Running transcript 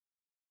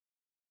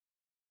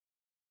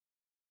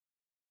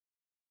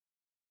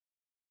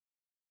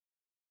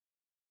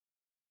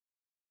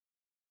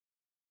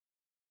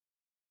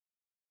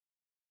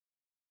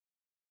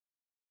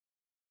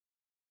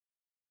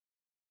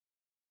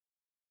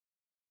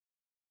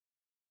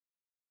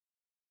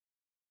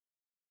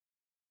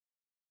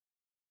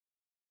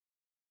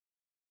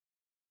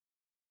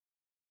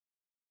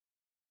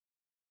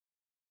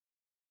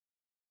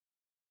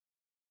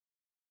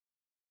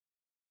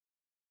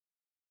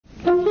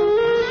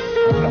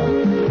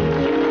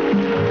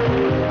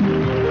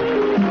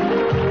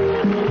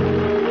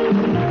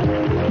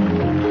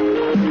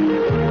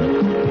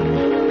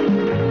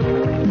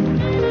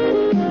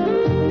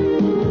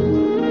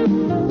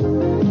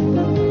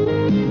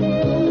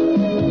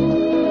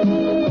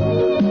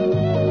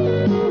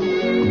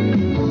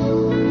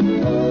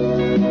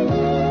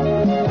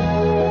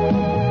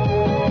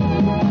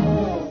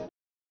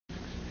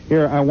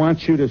Here, I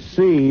want you to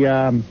see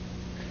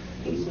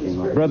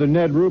Brother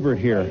Ned Rubert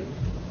here.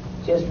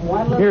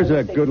 Here's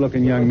a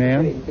good-looking young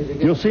man.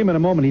 You'll see him in a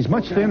moment. He's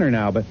much thinner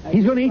now, but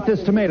he's going to eat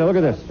this tomato. Look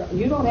at this.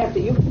 You don't have to.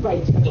 You can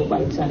bite a couple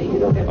bites, honey. You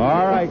don't have to.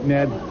 All right,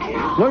 Ned.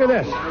 Look at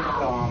this.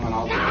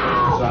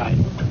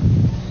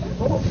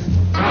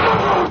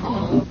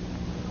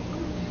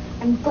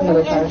 I'm going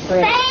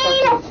insane.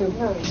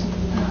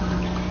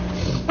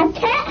 I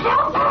can't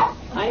help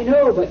it. I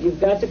know, but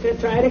you've got to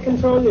try to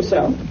control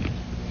yourself.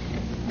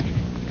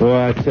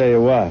 Well, I tell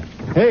you what.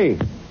 Hey,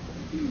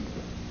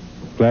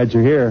 glad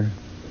you're here.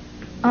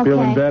 Okay.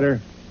 Feeling better?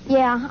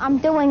 Yeah, I'm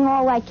doing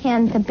all I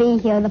can to be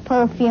here. The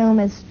perfume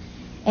is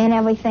and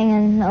everything,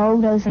 and the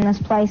odors in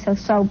this place are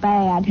so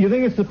bad. You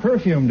think it's the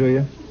perfume, do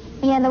you?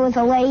 Yeah, there was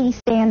a lady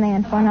standing there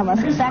in front of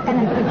us a second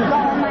ago,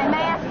 and my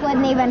mask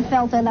wouldn't even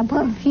filter the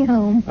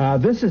perfume.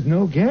 This is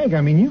no gag. I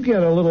mean, you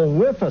get a little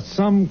whiff of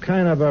some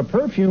kind of a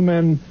perfume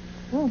and...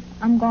 Ooh,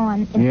 I'm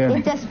gone. Yeah.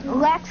 It just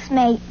wrecks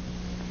me.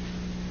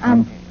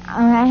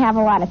 I have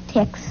a lot of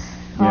ticks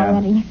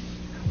already. Yeah.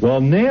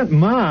 Well,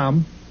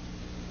 Mom,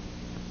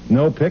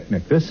 no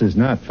picnic. This is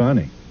not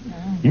funny.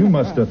 You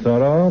must have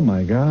thought, oh,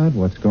 my God,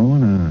 what's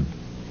going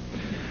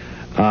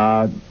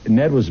on?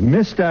 Ned was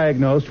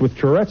misdiagnosed with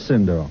Tourette's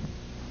syndrome.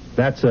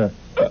 That's a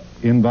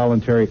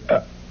involuntary...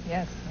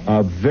 Yes.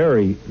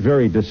 Very,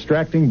 very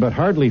distracting, but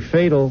hardly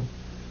fatal.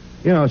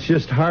 You know, it's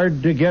just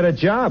hard to get a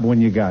job when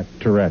you got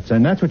Tourette's.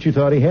 And that's what you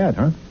thought he had,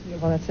 huh? Yeah,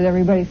 well, that's what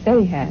everybody said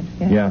he had.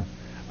 Yeah.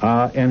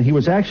 And he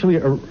was actually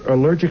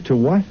allergic to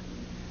what?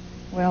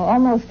 Well,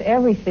 almost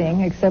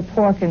everything except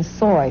pork and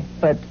soy.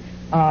 But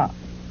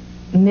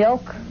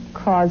milk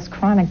caused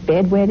chronic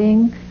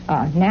bedwetting.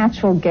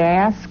 Natural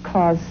gas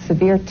caused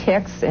severe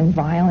tics and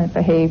violent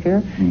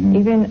behavior.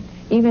 Mm-hmm.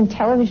 Even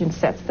television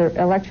sets, the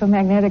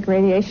electromagnetic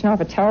radiation off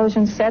of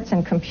television sets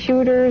and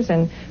computers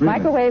and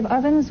microwave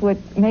ovens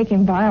would make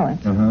him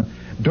violent. Uh-huh.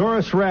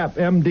 Doris Rapp,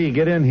 M.D.,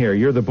 get in here.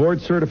 You're the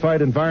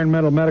board-certified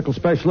environmental medical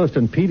specialist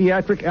and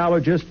pediatric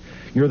allergist.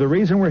 You're the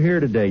reason we're here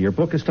today. Your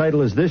book is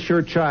titled, Is This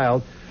Your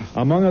Child?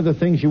 Among other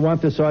things, you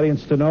want this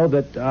audience to know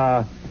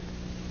that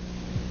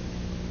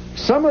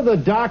some of the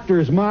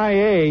doctors my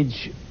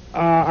age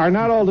are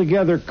not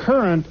altogether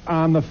current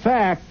on the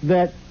fact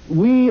that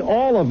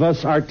all of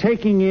us, are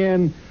taking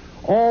in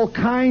all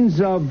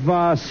kinds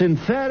of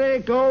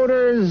synthetic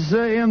odors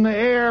in the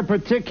air,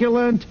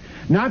 particulate,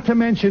 not to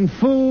mention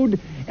food,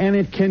 and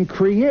it can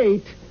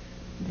create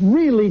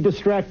really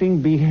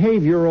distracting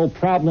behavioral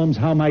problems.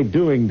 How am I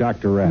doing,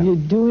 Dr. Rapp? You're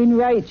doing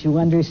right. You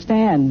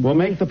understand. Well,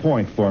 make the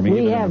point for me.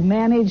 We have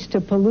managed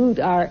to pollute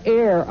our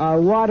air, our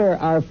water,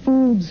 our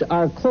foods,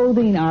 our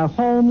clothing, our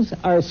homes,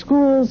 our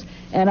schools,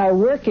 and our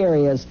work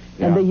areas.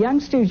 Yeah. And the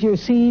youngsters you're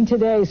seeing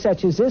today,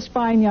 such as this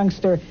fine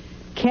youngster,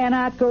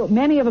 cannot go,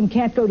 many of them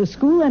can't go to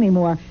school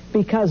anymore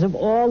because of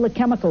all the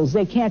chemicals.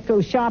 They can't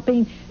go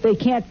shopping. They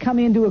can't come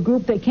into a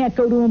group. They can't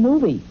go to a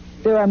movie.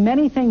 There are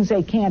many things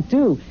they can't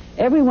do.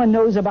 Everyone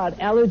knows about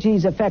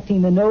allergies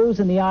affecting the nose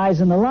and the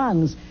eyes and the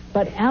lungs,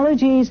 but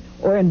allergies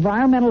or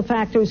environmental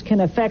factors can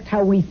affect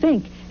how we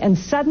think, and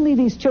suddenly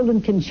these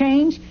children can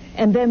change,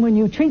 and then when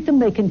you treat them,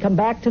 they can come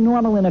back to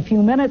normal in a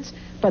few minutes,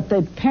 but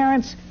the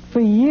parents for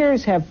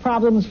years have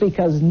problems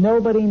because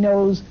nobody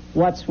knows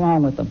what's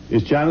wrong with them.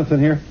 Is Jonathan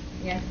here?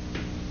 Yes.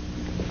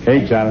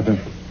 Hey, Jonathan.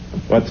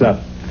 What's up?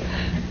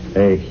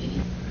 Hey,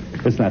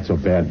 it's not so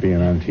bad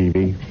being on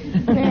TV.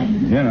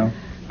 You know.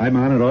 I'm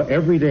on it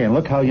every day, and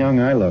look how young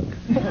I look.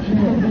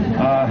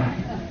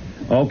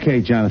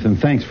 Okay, Jonathan,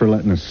 thanks for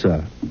letting us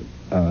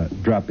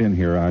drop in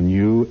here on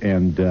you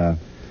and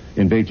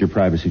invade your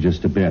privacy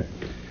just a bit.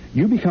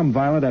 You become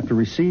violent after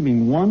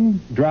receiving 1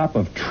 drop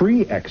of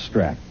tree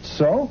extract.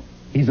 So,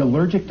 he's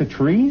allergic to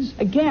trees?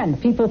 Again,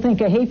 people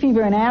think of hay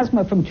fever and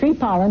asthma from tree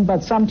pollen,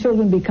 but some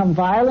children become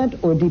violent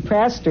or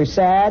depressed or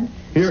sad,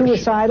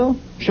 suicidal.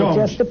 It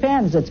just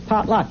depends. It's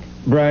potluck.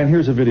 Brian,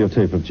 here's a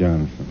videotape of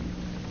Jonathan.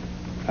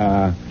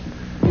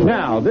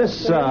 Now,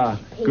 this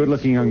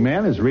good-looking young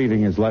man is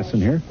reading his lesson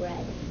here.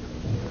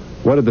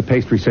 What did the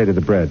pastry say to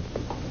the bread?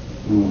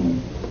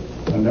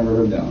 I've never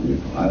heard that one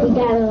before. We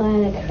got a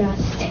lot of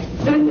crust.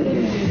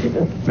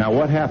 Now,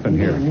 what happened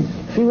here?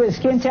 He was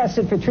skin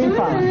tested for tree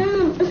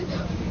pollen.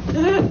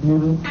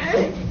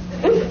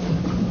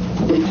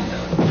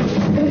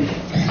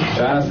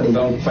 Jonathan,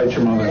 don't fight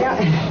your mother.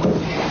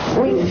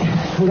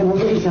 I'm going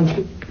to read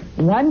something.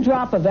 1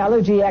 drop of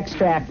allergy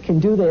extract can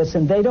do this,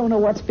 and they don't know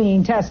what's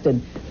being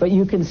tested, but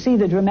you can see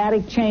the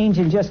dramatic change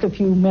in just a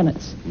few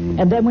minutes.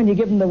 And then when you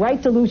give them the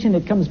right dilution,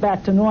 it comes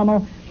back to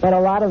normal, but a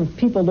lot of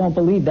people don't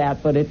believe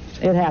that, but it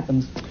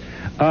happens.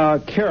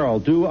 Carol,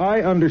 do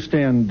I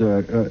understand,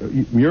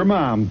 your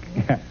mom,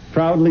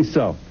 proudly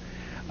so,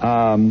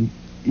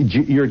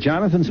 you're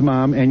Jonathan's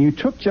mom, and you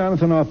took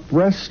Jonathan off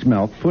breast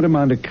milk, put him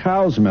onto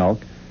cow's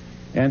milk,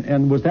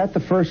 and was that the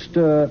first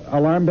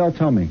alarm bell?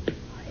 Tell me.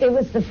 It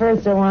was the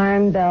first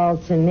alarm bell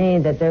to me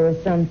that there was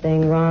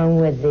something wrong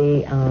with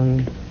the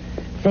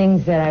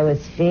things that I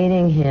was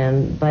feeding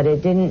him, but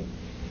it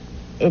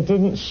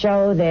didn't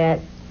show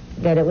that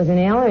that it was an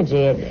allergy.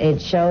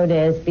 It showed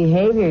as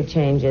behavior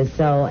changes.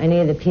 So any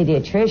of the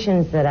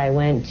pediatricians that I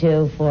went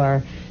to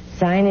for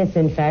sinus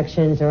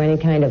infections or any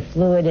kind of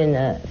fluid in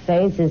the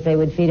faces, they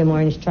would feed them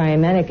orange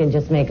triametic and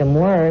just make them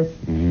worse.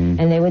 Mm-hmm.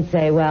 And they would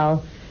say,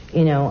 well,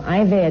 you know,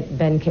 I've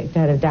been kicked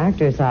out of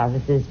doctor's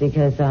offices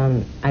because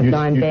I've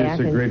gone back.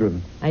 You disagreed with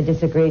them? I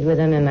disagreed with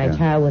them, and my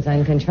child was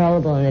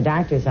uncontrollable in the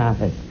doctor's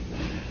office.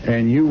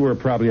 And you were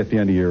probably at the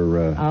end of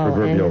your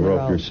proverbial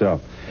rope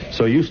yourself.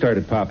 So you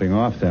started popping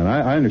off then.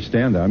 I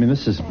understand that. I mean,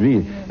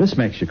 this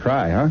makes you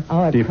cry, huh? Oh,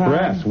 I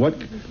depressed.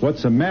 cried.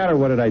 What's the matter?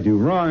 What did I do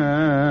wrong?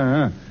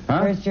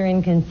 Huh? First, you're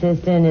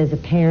inconsistent as a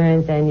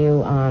parent, then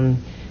you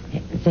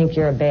think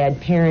you're a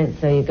bad parent,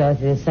 so you go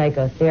through the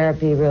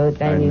psychotherapy route.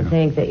 Then you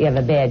think that you have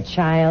a bad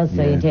child,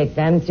 so you take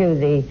them through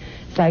the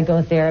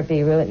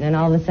psychotherapy route, and then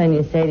all of a sudden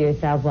you say to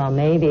yourself, well,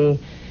 maybe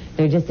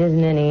there just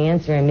isn't any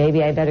answer, and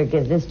maybe I better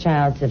give this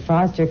child to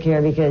foster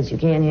care because you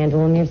can't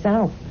handle him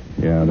yourself.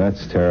 Yeah,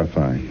 that's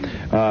terrifying.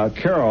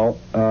 Carol,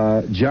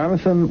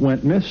 Jonathan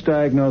went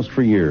misdiagnosed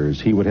for years.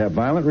 He would have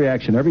violent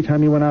reaction every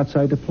time he went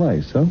outside to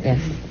play, so?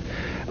 Yes.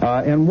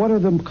 And what are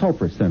the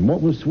culprits then?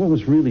 What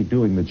was really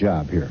doing the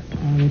job here?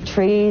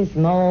 Trees,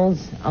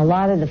 molds, a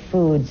lot of the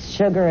foods,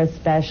 sugar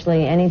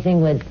especially,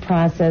 anything with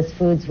processed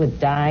foods with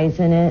dyes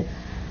in it.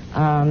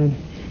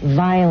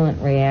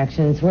 Violent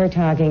reactions. We're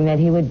talking that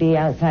he would be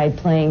outside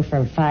playing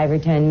for 5 or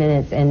 10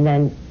 minutes and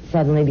then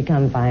suddenly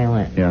become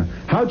violent. Yeah.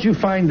 How'd you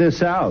find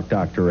this out,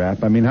 Dr.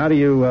 Rapp? I mean, how do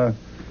you... I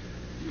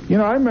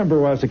remember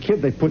when I was a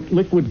kid, they put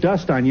liquid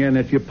dust on you, and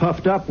if you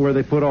puffed up where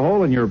they put a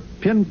hole in your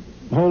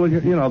pinhole in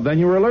your, then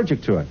you were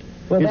allergic to it.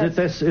 Well,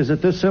 is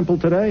it this simple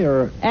today,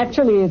 or?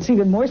 Actually, it's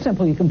even more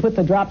simple. You can put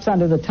the drops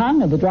under the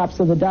tongue, or the drops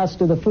of the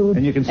dust, or the food.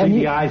 And you can see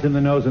the eyes and the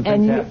nose and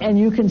things happen. And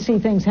you can see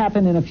things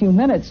happen in a few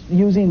minutes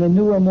using the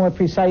newer, more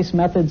precise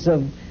methods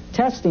of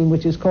testing,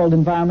 which is called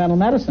environmental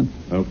medicine.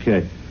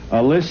 Okay.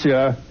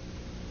 Alicia,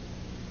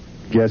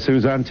 guess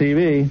who's on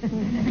TV?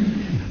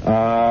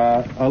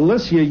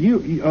 Alicia,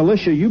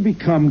 you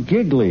become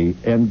giggly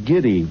and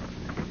giddy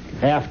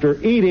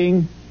after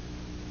eating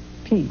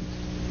Peas.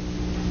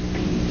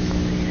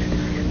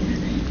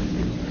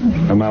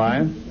 Am I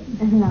lying?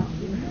 No.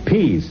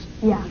 Peas.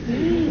 Yeah.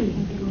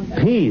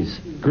 Peas.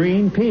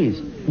 Green peas.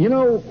 You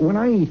know, when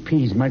I eat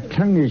peas, my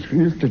tongue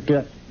used to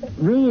get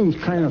really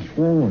kind of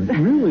swollen.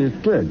 Really, it's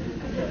good.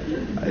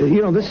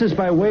 This is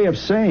by way of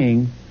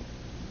saying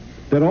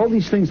that all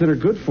these things that are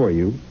good for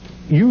you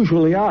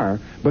usually are,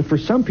 but for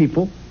some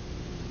people,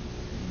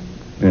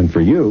 and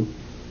for you,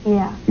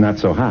 not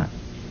so hot.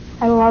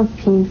 I love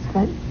peas,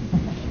 but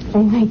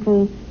they make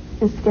me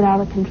just get out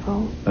of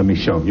control. Let me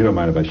show them. You don't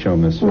mind if I show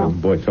them this? No.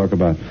 Boy, talk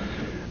about...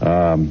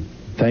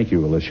 thank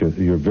you, Alicia.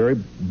 You're a very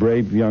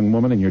brave young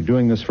woman, and you're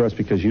doing this for us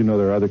because you know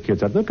there are other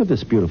kids. Look at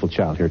this beautiful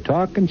child here.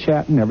 Talking,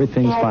 chatting,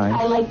 everything's fine.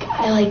 I like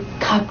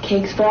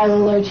cupcakes, but I'm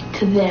allergic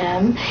to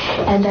them.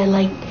 And I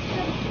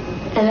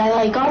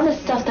like all the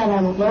stuff that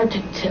I'm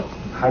allergic to.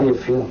 How do you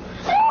feel?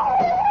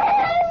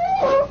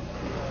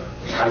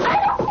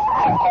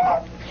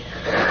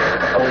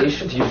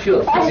 Alicia, do you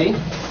feel it? See?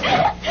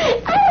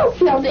 I don't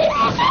feel this.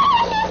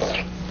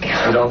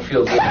 You don't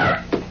feel good?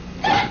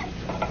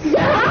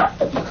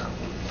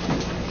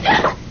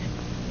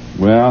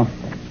 Well,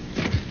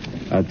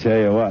 I tell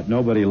you what,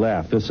 nobody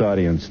laughed. This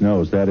audience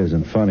knows that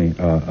isn't funny,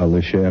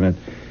 Alicia,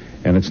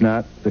 and it's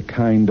not the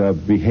kind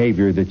of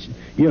behavior that,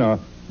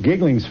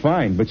 giggling's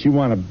fine, but you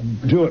want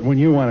to do it when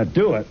you want to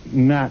do it,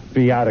 not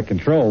be out of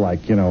control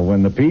like,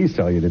 when the peas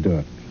tell you to do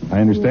it.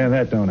 I understand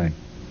that, don't I?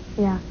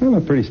 Yeah. I'm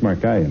a pretty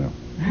smart guy,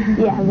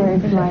 Yeah, very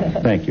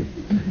smart. Thank you.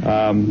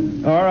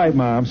 All right,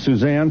 Mom.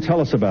 Suzanne, tell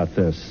us about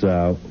this.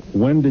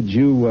 When did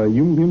you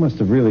must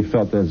have really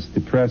felt as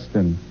depressed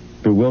and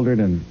bewildered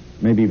and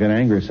maybe even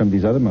angry as some of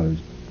these other mothers.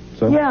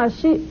 So? Yeah,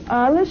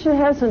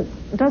 Alicia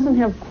doesn't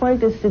have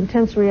quite as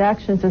intense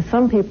reactions as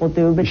some people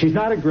do. But she's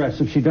not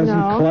aggressive. She doesn't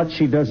clutch.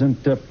 She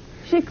doesn't...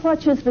 She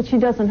clutches, but she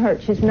doesn't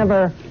hurt. She's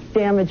never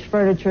damaged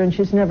furniture, and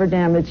she's never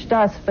damaged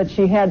us, but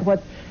she had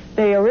what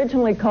they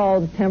originally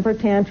called temper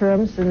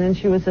tantrums, and then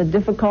she was a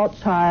difficult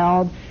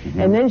child,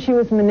 and then she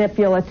was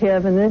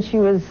manipulative, and then she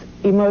was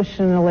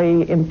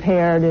emotionally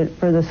impaired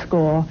for the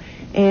school.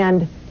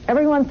 And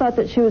everyone thought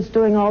that she was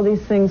doing all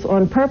these things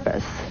on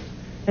purpose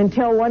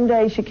until one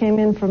day she came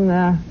in from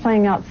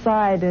playing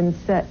outside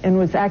and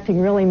was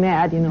acting really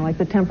mad, like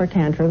the temper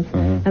tantrums.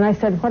 And I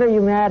said, "What are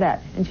you mad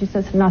at?" And she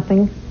says,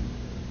 "Nothing."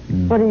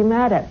 "What are you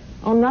mad at?"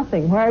 "Oh,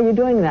 nothing." "Why are you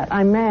doing that?"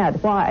 "I'm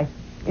mad." "Why?"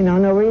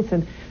 No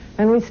reason.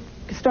 And we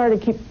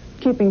started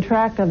keeping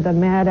track of the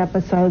mad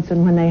episodes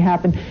and when they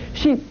happen.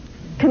 She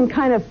can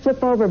kind of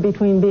flip over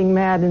between being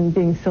mad and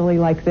being silly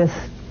like this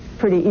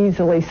pretty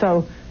easily.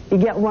 So you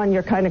get one,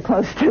 you're kind of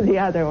close to the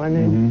other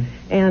one.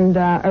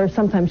 Or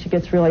sometimes she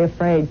gets really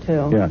afraid,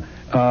 too.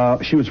 Yeah.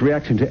 She was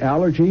reacting to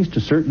allergies, to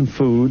certain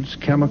foods,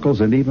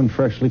 chemicals, and even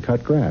freshly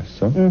cut grass.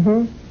 So.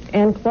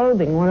 And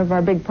clothing. One of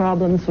our big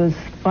problems was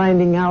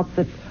finding out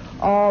that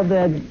all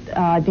the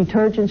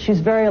detergents, she's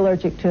very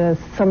allergic to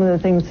some of the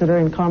things that are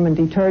in common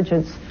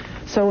detergents,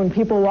 So when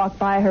people walk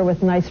by her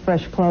with nice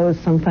fresh clothes,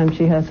 sometimes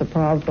she has a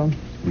problem.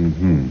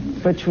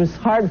 Which was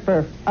hard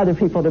for other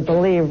people to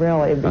believe,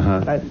 really.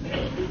 But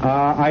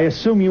I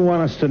assume you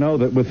want us to know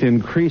that with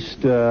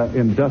increased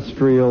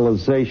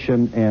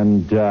industrialization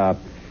and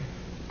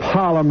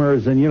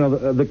polymers, and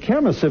the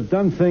chemists have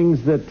done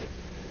things that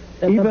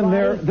even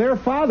their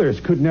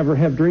fathers could never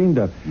have dreamed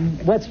of.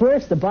 What's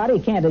worse, the body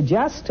can't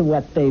adjust to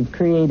what they've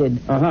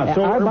created.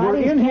 So we're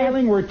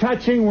inhaling, we're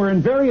touching, we're in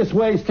various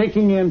ways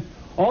taking in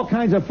all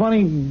kinds of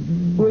funny...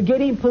 We're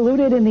getting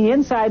polluted in the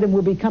inside, and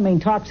we're becoming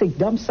toxic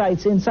dump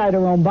sites inside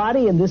our own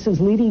body, and this is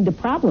leading to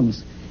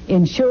problems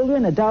in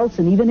children, adults,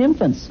 and even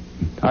infants.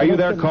 Are you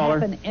there, caller?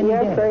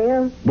 Yes, I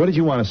am. What did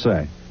you want to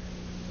say?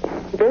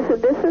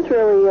 This is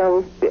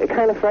really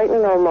kind of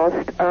frightening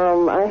almost.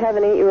 I have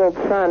an 8-year-old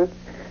son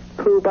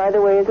who, by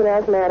the way, is an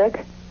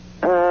asthmatic.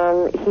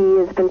 He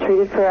has been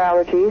treated for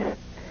allergies.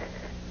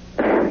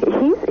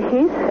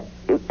 He's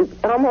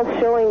almost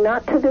showing,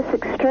 not to this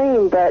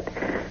extreme, but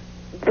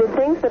the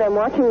things that I'm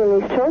watching in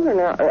these children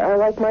are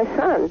like my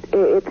son.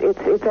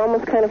 It's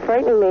almost kind of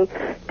frightening me.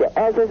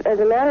 As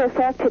a matter of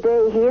fact,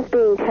 today he is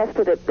being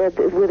tested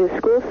with his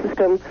school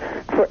system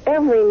for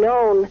every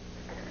known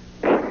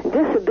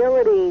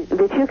disability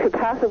that you could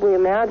possibly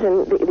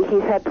imagine.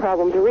 He's had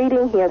problems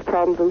reading. He has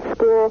problems in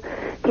school.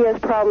 He has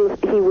problems.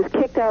 He was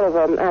kicked out of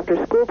an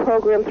after-school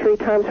program 3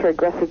 times for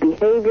aggressive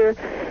behavior.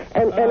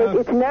 And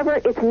it's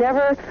never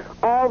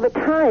all the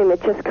time.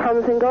 It just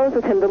comes and goes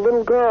with him. The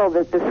little girl,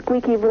 the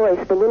squeaky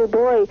voice, the little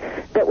boy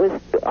that was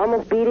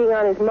almost beating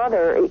on his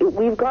mother.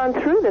 We've gone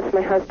through this,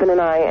 my husband and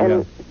I,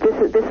 and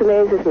this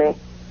amazes me.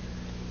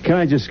 Can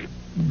I just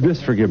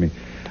forgive me.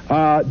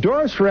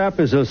 Doris Rapp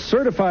is a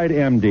certified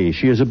MD.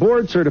 She is a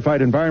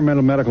board-certified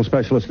environmental medical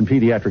specialist and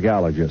pediatric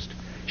allergist.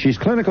 She's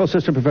clinical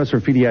assistant professor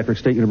of pediatrics,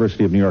 State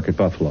University of New York at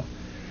Buffalo.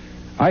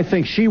 I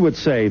think she would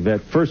say that,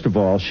 first of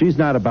all, she's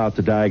not about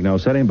to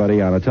diagnose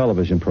anybody on a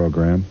television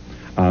program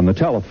on the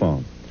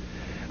telephone.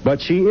 But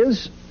she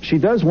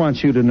does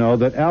want you to know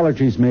that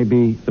allergies may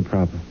be the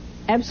problem.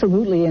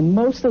 Absolutely, and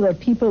most of the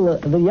people,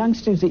 the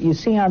youngsters that you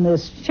see on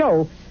this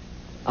show,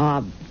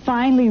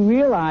 finally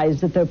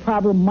realize that their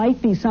problem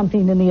might be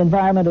something in the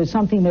environment or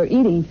something they're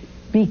eating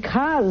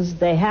because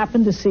they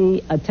happen to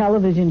see a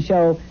television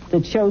show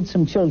that showed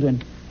some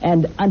children.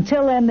 And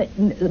until then,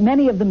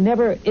 many of them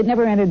never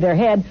entered their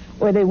head,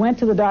 or they went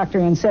to the doctor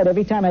and said,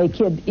 every time a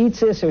kid eats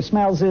this or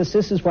smells this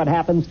is what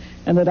happens.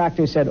 And the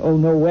doctor said, oh,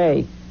 no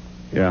way.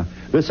 Yeah.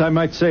 This, I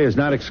might say, is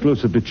not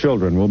exclusive to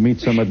children. We'll meet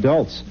some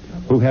adults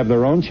who have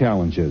their own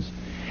challenges.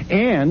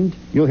 And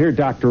you'll hear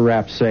Dr.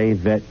 Rapp say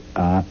that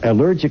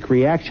allergic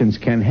reactions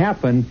can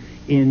happen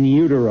in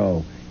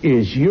utero.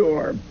 Is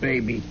your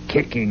baby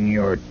kicking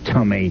your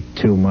tummy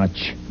too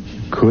much?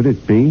 Could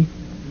it be?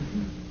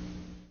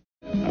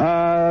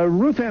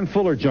 Ruth Ann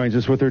Fuller joins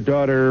us with her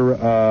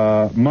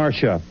daughter,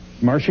 Marcia.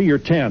 Marcia, you're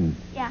 10.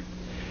 Yeah.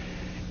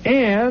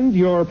 And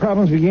your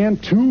problems began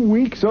 2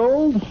 weeks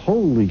old?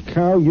 Holy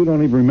cow, you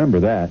don't even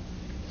remember that.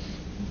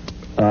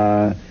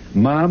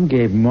 Mom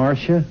gave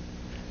Marcia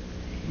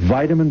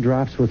vitamin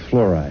drops with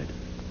fluoride.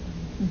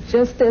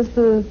 Just as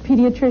the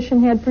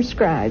pediatrician had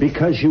prescribed.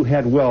 Because you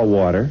had well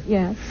water.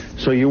 Yes.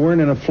 So you weren't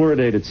in a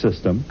fluoridated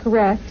system.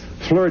 Correct.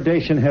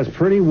 Fluoridation has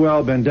pretty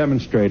well been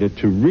demonstrated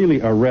to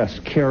really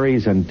arrest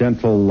caries and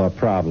dental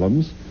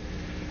problems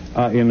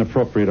in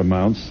appropriate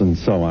amounts and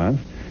so on.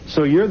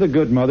 So you're the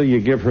good mother. You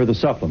give her the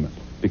supplement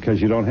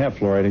because you don't have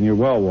fluoride in your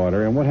well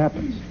water. And what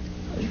happens?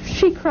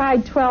 She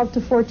cried 12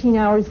 to 14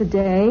 hours a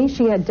day.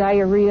 She had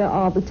diarrhea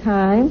all the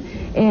time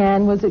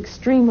and was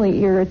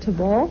extremely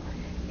irritable.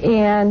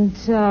 And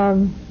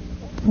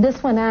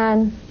this went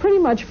on pretty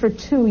much for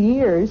 2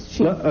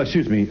 years.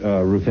 Excuse me,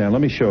 Ruth Ann.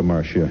 Let me show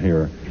Marcia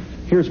here.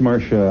 Here's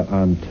Marcia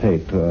on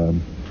tape.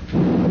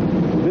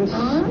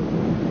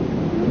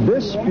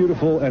 This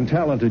beautiful and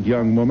talented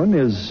young woman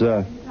is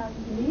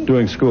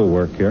doing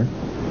schoolwork here.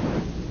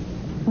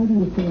 How do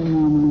you feel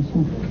now,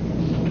 Marcia?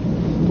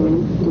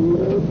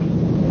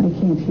 I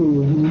can't hear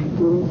you,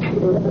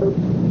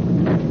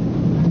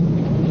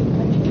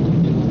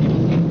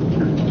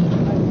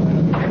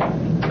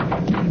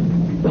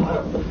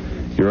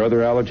 Your other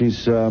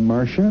allergies,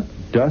 Marcia?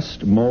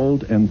 Dust,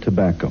 mold, and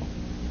tobacco.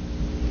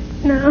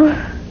 No.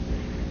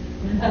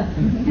 We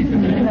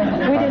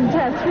didn't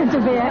test for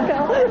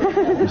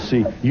tobacco. You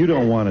see, you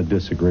don't want to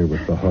disagree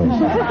with the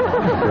host.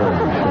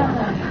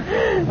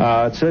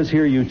 It says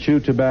here you chew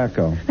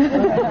tobacco.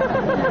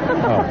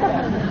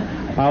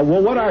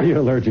 Well, what are you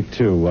allergic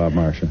to,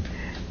 Marcia?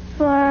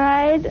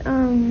 Fluoride,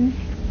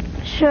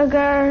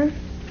 sugar,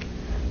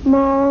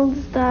 mold,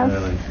 dust.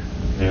 Really?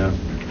 Yeah.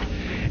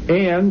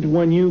 And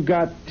when you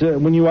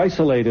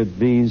isolated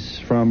these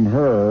from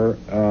her,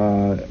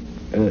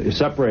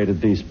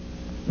 separated these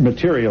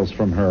materials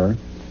from her,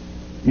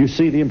 you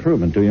see the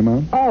improvement, do you,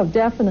 Mom? Oh,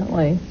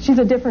 definitely. She's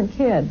a different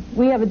kid.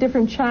 We have a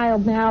different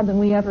child now than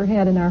we ever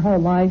had in our whole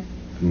life.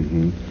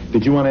 Mm-hmm.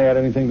 Did you want to add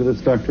anything to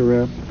this, Dr.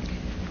 Rapp?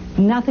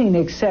 Nothing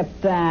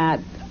except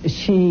that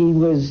she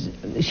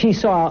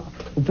saw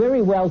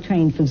very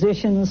well-trained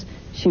physicians.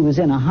 She was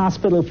in a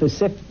hospital for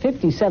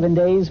 57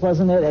 days,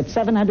 wasn't it, at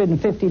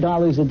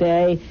 $750 a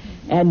day,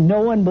 and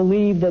no one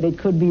believed that it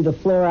could be the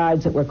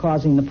fluorides that were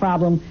causing the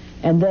problem.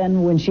 And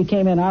then when she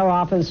came in our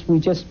office, we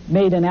just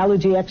made an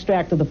allergy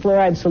extract of the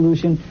fluoride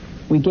solution.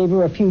 We gave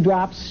her a few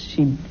drops.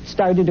 She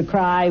started to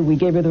cry. We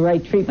gave her the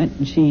right treatment,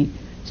 and she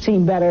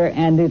seemed better.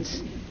 And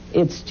it's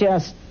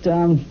just...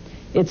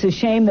 it's a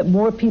shame that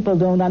more people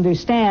don't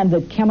understand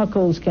that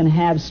chemicals can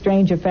have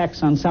strange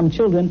effects on some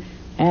children,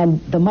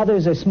 and the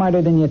mothers are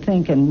smarter than you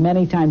think, and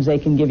many times they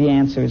can give you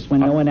answers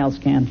when no one else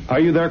can. Are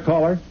you there,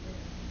 caller?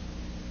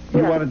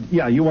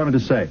 Yeah. You wanted to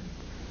say.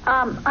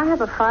 I have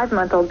a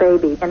 5-month-old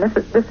baby, and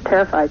this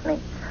terrifies me.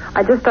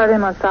 I just started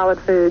him on solid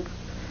foods,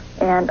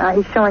 and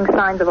he's showing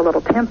signs of a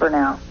little temper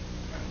now.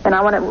 And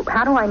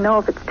how do I know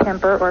if it's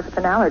temper or if it's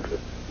an allergy?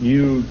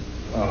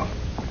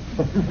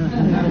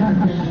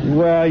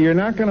 Well, you're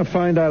not going to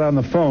find out on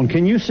the phone.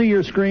 Can you see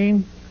your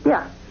screen?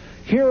 Yeah.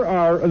 Here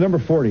are, number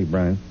 40,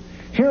 Brian.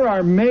 Here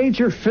are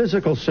major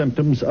physical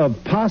symptoms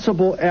of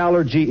possible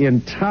allergy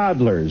in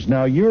toddlers.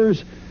 Now, your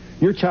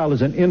child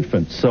is an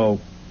infant, so,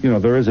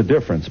 there is a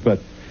difference. But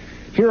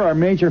here are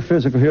major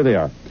physical, here they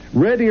are.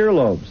 Red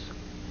earlobes,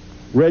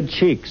 red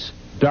cheeks,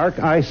 dark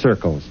eye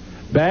circles,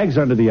 bags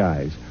under the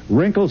eyes,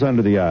 wrinkles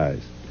under the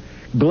eyes,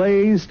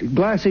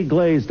 glassy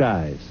glazed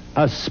eyes,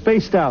 a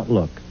spaced out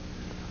look,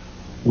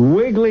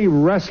 wiggly,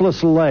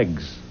 restless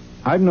legs.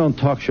 I've known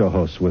talk show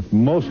hosts with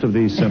most of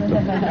these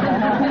symptoms.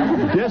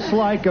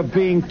 Dislike of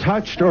being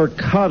touched or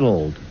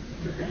cuddled.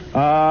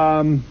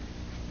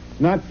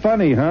 Not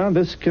funny, huh?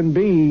 This could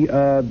be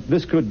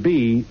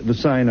the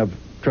sign of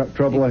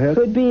trouble ahead?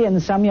 It could be in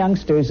some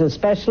youngsters,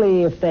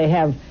 especially if they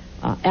have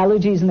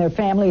allergies in their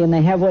family and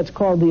they have what's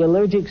called the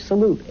allergic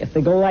salute. If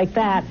they go like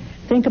that,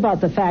 think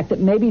about the fact that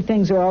maybe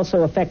things are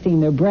also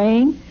affecting their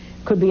brain,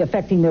 could be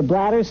affecting their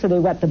bladder, so they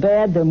wet the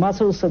bed, their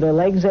muscles, so their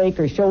legs ache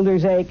or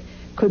shoulders ache,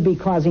 could be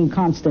causing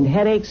constant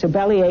headaches or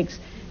belly aches.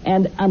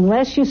 And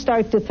unless you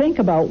start to think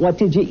about what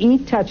did you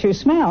eat, touch, or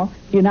smell,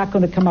 you're not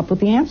going to come up with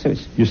the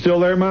answers. You still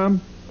there,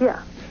 Mom?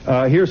 Yeah.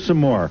 Here's some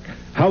more.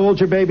 How old's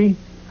your baby?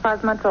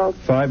 5 months old.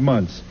 5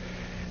 months.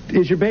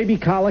 Is your baby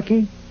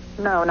colicky?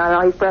 No, not at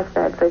all. He's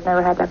breastfed, so he's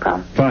never had that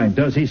problem. Fine.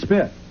 Does he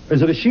spit?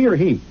 Is it a she or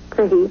he? It's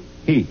a he.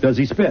 He. Does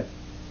he spit?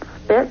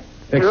 Spit?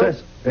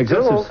 Excessive.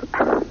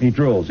 Drools. He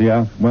drools,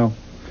 yeah. Well.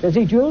 Does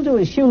he drool to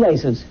his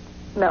shoelaces?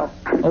 No.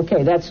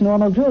 Okay, that's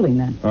normal drooling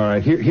then. All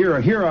right. Here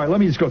are. Let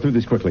me just go through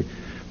this quickly.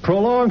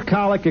 Prolonged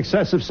colic,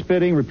 excessive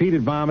spitting,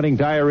 repeated vomiting,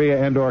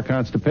 diarrhea and/or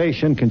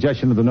constipation,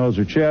 congestion of the nose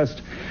or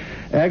chest,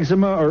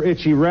 eczema or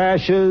itchy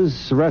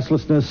rashes,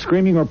 restlessness,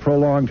 screaming or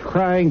prolonged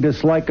crying,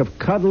 dislike of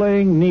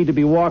cuddling, need to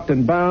be walked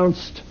and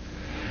bounced,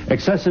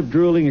 excessive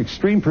drooling,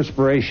 extreme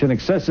perspiration,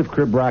 excessive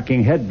crib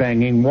rocking, head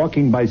banging,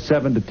 walking by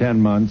 7 to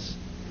 10 months,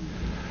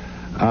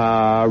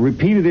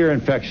 repeated ear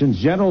infections,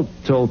 genital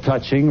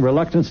touching,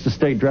 reluctance to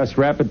stay dressed,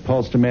 rapid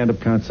pulse, demand of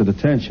constant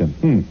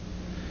attention.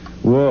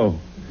 Whoa.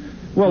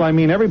 Well, I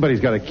mean, everybody's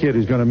got a kid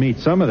who's going to meet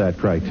some of that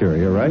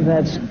criteria, right?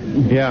 That's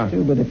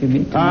true, but if you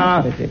meet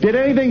did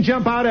anything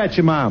jump out at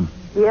you, Mom?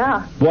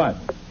 Yeah. What?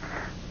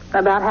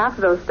 About half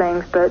of those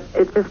things, but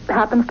it just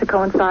happens to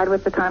coincide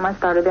with the time I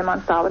started him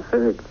on solid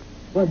foods.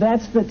 Well,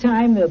 that's the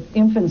time that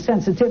infant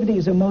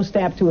sensitivities are most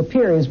apt to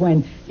appear, is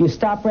when you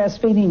stop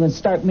breastfeeding and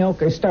start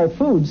milk or start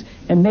foods,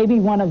 and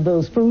maybe one of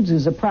those foods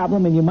is a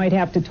problem, and you might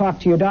have to talk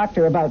to your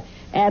doctor about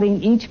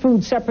adding each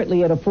food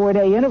separately at a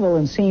 4-day interval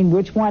and seeing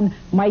which one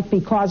might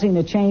be causing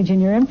a change in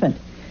your infant.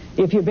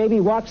 If your baby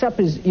walks up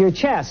your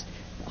chest,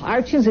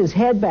 arches his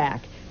head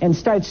back, and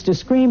starts to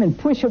scream and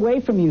push away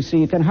from you so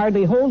you can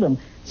hardly hold him,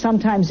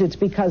 sometimes it's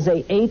because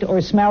they ate or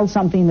smelled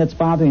something that's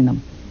bothering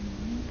them.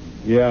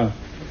 Yeah.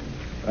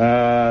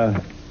 Are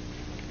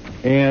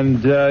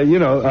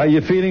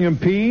you feeding him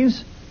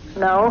peas?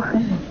 No.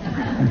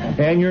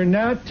 And you're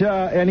not,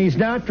 and he's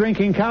not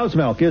drinking cow's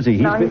milk, is he?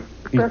 No, he's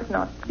breast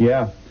milk.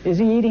 Yeah. Is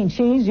he eating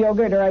cheese,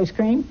 yogurt, or ice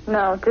cream?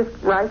 No, just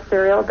rice,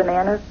 cereal,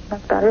 bananas.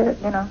 That's about it,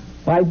 Well,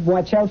 I'd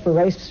watch out for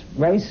rice,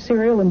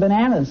 cereal, and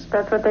bananas.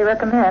 That's what they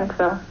recommend,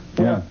 so.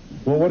 Yeah.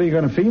 Well, what are you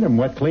going to feed him?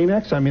 Wet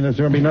Kleenex? I mean, there's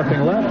going to be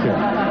nothing left here.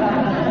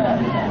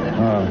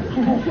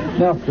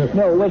 No.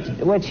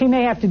 What she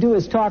may have to do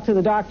is talk to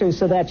the doctor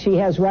so that she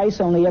has rice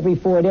only every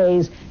 4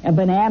 days and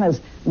bananas.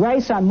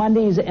 Rice on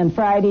Mondays and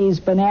Fridays,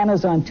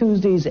 bananas on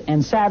Tuesdays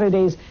and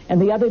Saturdays, and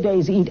the other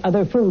days eat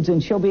other foods,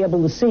 and she'll be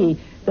able to see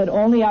that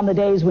only on the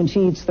days when she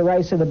eats the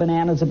rice or the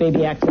bananas, the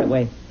baby acts that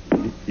way.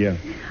 Yeah.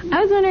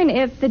 I was wondering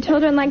if the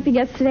children like the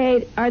guests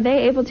today, are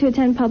they able to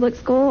attend public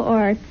school,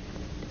 or?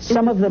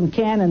 Some of them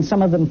can and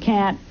some of them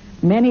can't.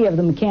 Many of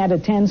them can't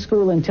attend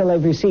school until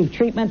they've received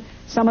treatment.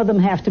 Some of them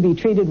have to be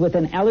treated with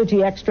an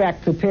allergy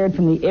extract prepared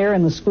from the air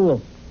in the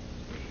school.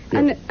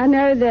 I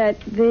know that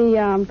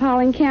the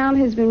pollen count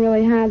has been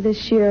really high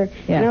this year,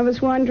 and I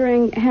was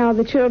wondering how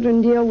the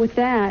children deal with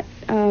that.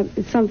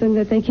 It's something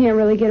that they can't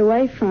really get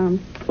away from.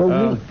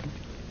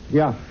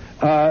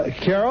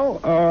 Carol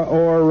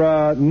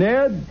or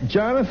Ned,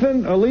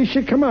 Jonathan,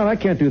 Alicia, come on, I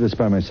can't do this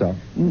by myself.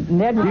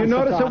 Ned, do you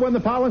notice it when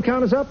the pollen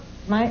count is up?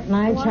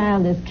 My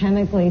child is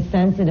chemically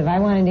sensitive. I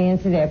wanted to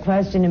answer that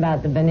question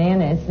about the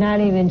banana. It's not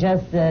even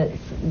just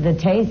the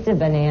taste of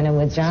banana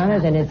with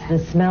Jonathan. It's the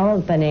smell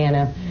of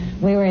banana.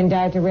 We were in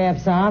Dr.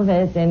 Rapp's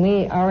office, and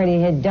we already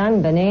had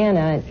done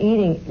banana,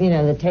 eating,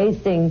 the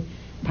tasting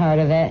part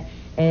of it.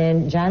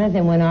 And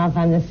Jonathan went off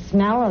on the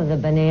smell of the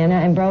banana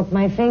and broke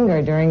my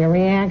finger during a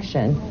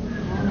reaction.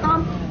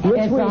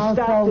 Which we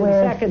stopped in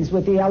seconds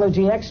with the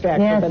allergy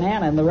extract for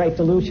banana in the right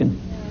dilution.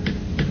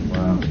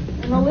 Wow.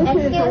 Melissa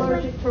is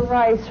allergic to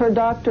rice. Her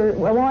doctor,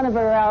 one of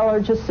her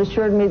allergists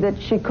assured me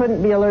that she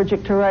couldn't be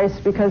allergic to rice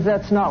because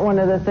that's not one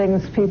of the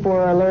things people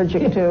are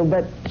allergic to,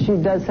 but she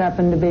does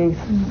happen to be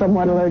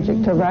somewhat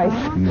allergic to rice.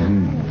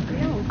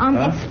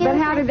 But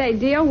how do they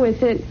deal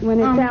with it when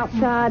it's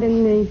outside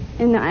in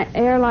the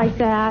air like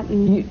that?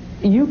 And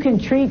you can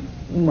treat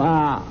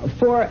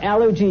for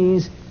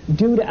allergies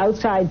due to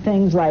outside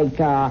things like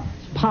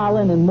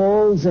pollen and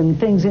molds and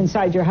things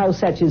inside your house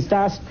such as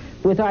dust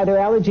with either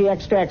allergy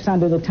extracts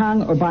under the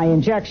tongue or by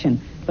injection.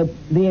 But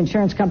the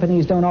insurance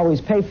companies don't always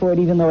pay for it,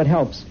 even though it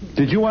helps.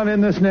 Did you want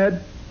in this,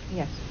 Ned?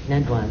 Yes.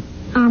 Ned won.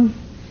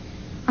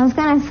 I was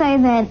going to say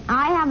that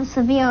I have a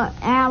severe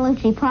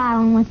allergy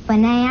problem with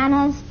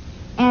bananas,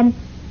 and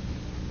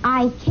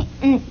I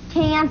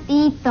can't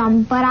eat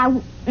them, but I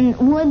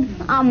would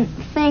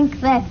think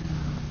that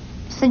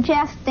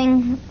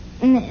suggesting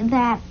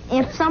that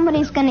if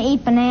somebody's going to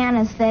eat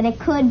bananas, that it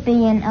could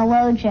be an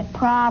allergic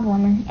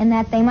problem, and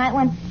that they might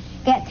want to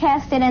get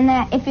tested, and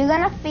that if you're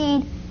going to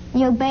feed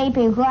your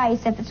baby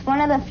rice, if it's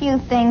one of the few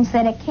things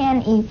that it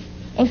can eat,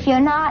 if you're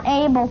not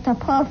able to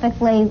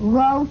perfectly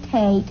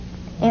rotate,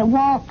 it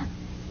won't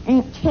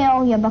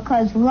kill you,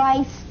 because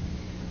rice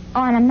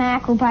on a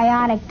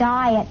macrobiotic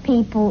diet,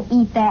 people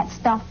eat that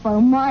stuff for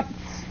months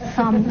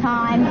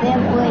sometimes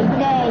every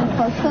day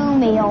for 2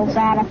 meals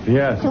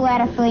Yes. 2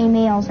 out of 3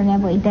 meals and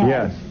every day.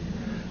 Yes.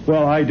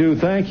 Well, I do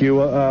thank you.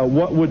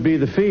 What would be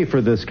the fee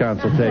for this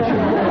consultation?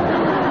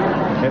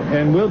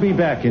 And we'll be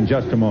back in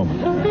just a moment.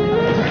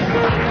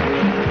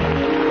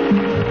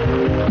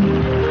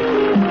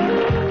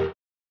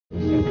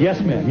 Yes,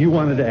 ma'am. You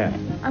wanted to ask.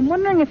 I'm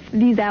wondering if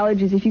these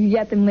allergies, if you could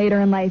get them later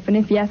in life, and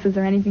if yes, is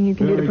there anything you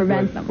can do to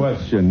prevent them?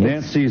 Question.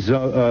 Nancy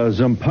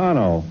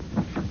Zampano.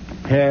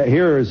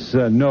 Here is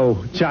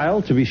no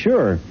child, to be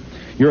sure.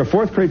 You're a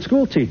 4th grade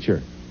school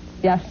teacher.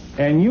 Yes.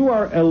 And you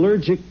are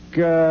allergic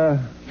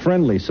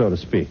friendly, so to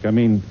speak. I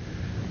mean,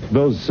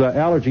 those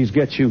allergies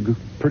get you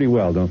pretty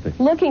well, don't they?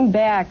 Looking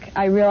back,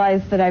 I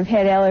realized that I've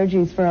had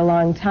allergies for a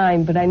long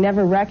time, but I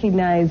never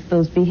recognized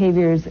those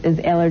behaviors as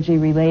allergy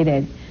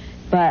related.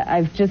 But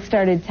I've just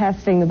started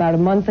testing about a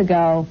month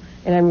ago,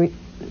 and I'm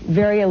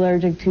very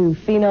allergic to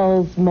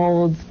phenols,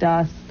 molds,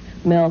 dust,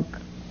 milk.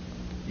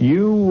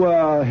 You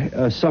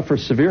suffer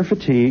severe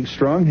fatigue,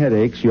 strong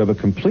headaches. You have a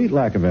complete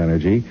lack of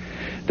energy.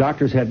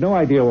 Doctors had no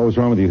idea what was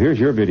wrong with you. Here's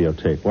your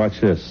videotape. Watch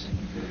this.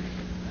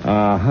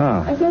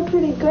 I feel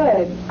pretty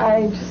good.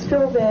 I just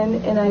filled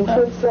in, and I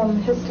took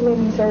some histamine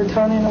and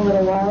serotonin a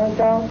little while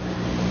ago,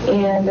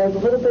 and there's a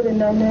little bit of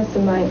numbness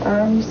in my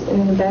arms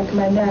and in the back of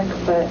my neck,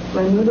 but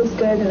my mood is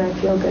good and I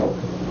feel good.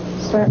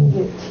 I'm starting to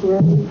get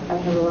teary. I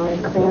have a lot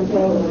of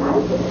cramping.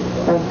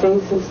 My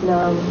face is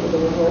numb.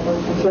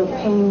 I feel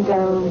pain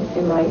down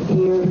in my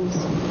ears.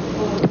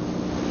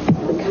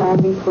 The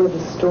calm before the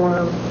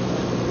storm.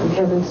 I'm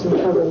having some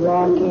trouble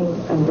walking.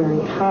 I'm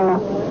very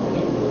hot.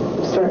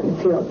 I'm starting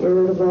to feel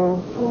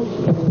irritable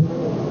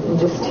and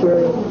just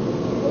teary.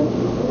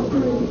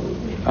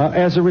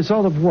 As a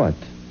result of what?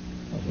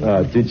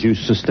 Did you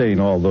sustain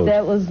all those?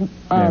 That was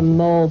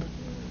mold.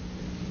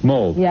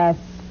 Mold? Yes.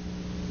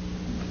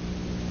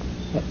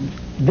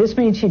 This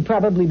means she'd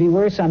probably be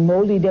worse on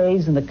moldy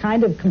days, and the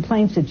kind of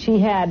complaints that she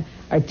had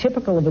are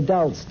typical of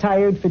adults: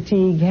 tired,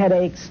 fatigue,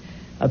 headaches,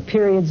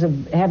 periods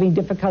of having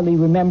difficulty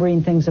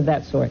remembering, things of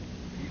that sort.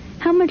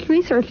 How much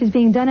research is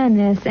being done on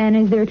this, and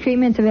is there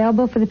treatment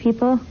available for the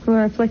people who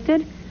are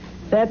afflicted?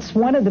 That's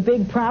one of the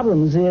big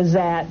problems, is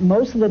that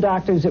most of the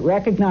doctors that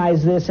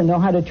recognize this and know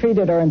how to treat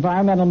it are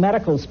environmental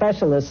medical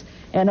specialists.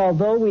 And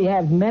although we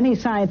have many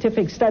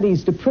scientific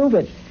studies to prove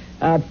it,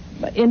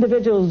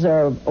 individuals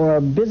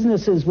or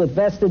businesses with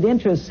vested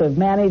interests have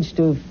managed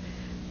to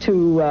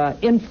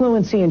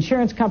influence the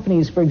insurance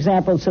companies, for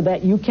example, so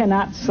that you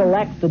cannot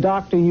select the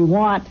doctor you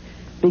want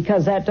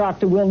because that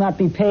doctor will not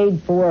be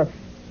paid for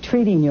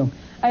treating you.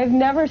 I've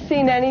never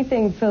seen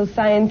anything so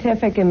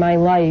scientific in my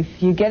life.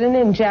 You get an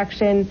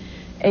injection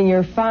and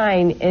you're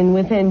fine, and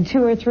within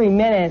 2 or 3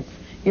 minutes,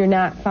 you're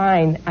not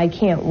fine. I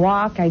can't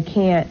walk. I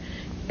can't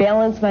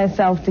balance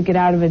myself to get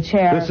out of a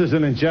chair. This is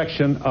an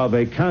injection of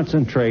a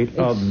concentrate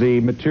of the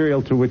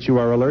material to which you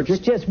are allergic?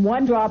 It's just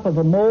 1 drop of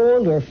a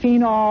mold or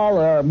phenol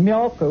or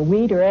milk or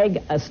wheat or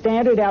egg, a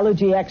standard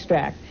allergy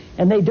extract.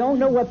 And they don't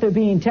know what they're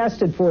being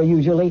tested for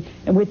usually,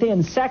 and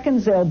within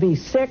seconds they'll be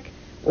sick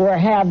or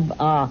have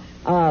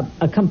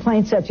a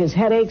complaint such as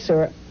headaches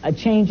or a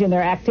change in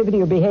their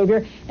activity or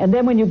behavior. And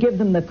then when you give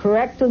them the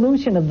correct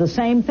dilution of the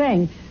same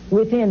thing,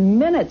 within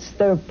minutes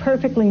they're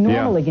perfectly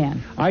normal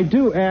again. I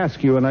do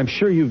ask you, and I'm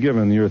sure you've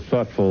given your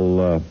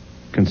thoughtful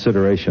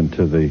consideration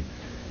to the...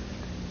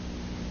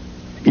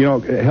 You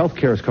know,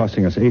 healthcare is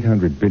costing us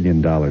 $800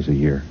 billion a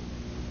year.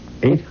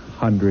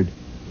 $800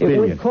 billion. It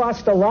would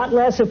cost a lot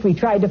less if we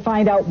tried to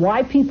find out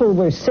why people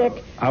were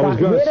sick, got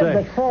rid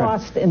of the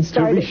cost, and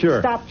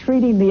stop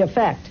treating the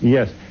effect.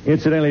 Yes.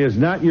 Incidentally, it's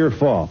not your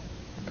fault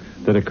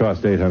that it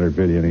costs $800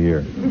 billion a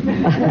year.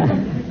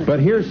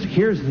 But here's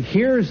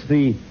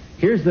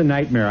the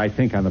nightmare, I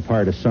think, on the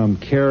part of some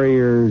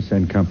carriers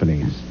and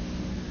companies.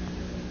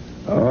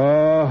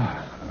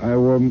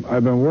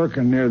 I've been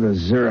working near the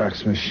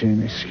Xerox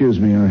machine. Excuse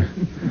me.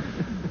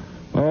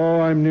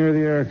 I'm near the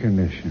air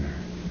conditioner.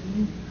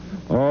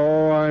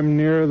 I'm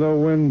near the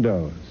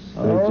windows.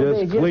 They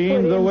just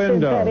cleaned the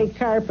windows. Synthetic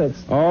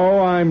carpets.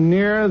 I'm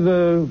near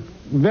the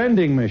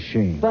vending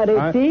machine. But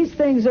if these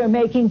things are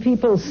making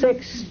people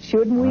sick,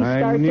 shouldn't we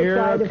start to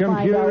try to find out why?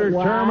 I'm near a computer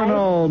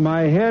terminal.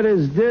 My head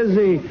is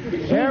dizzy.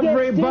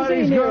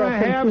 Everybody's going to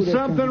have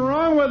something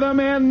wrong with them,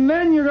 and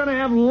then you're going to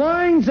have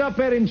lines up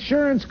at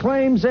insurance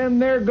claims,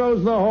 and there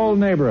goes the whole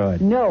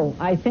neighborhood. No,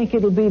 I think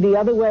it'll be the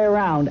other way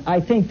around. I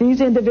think these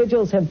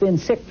individuals have been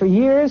sick for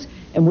years,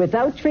 and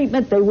without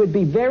treatment, they would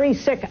be very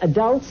sick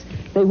adults.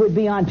 They would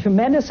be on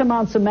tremendous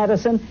amounts of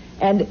medicine.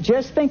 And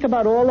just think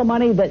about all the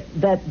money that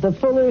the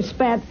Fullers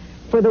spent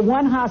for the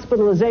one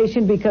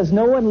hospitalization because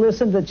no one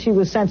listened that she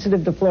was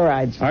sensitive to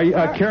fluorides.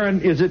 Karen,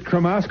 is it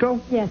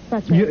Cremasco? Yes,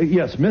 that's right.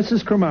 Yes,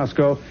 Mrs.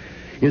 Cremasco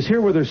is here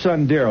with her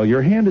son, Daryl.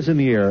 Your hand is in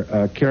the air.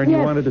 Karen, you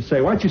wanted to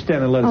say. Why don't you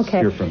stand and let us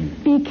hear from you?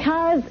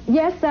 Because,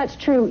 yes, that's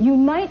true. You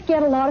might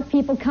get a lot of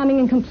people coming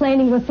and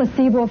complaining with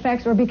placebo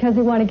effects or because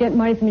they want to get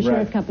money from the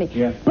insurance company.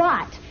 Yeah.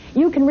 But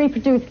you can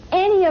reproduce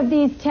any of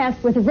these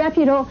tests with a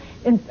reputable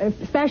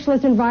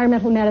specialist in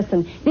environmental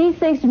medicine. These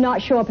things do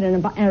not show up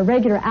in a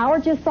regular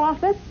allergist's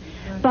office,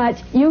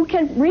 but you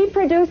can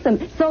reproduce them.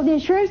 So the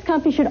insurance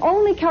company should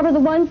only cover the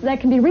ones that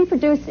can be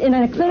reproduced in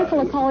a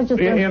clinical ecologist or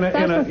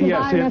specialist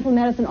environmental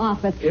medicine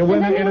office. In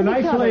an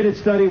isolated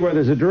study where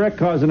there's a direct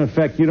cause and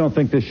effect, you don't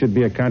think this should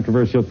be a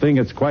controversial thing.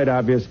 It's quite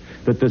obvious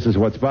that this is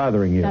what's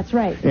bothering you. That's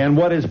right. And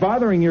what is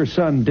bothering your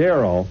son,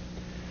 Daryl,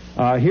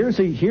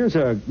 here's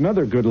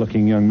another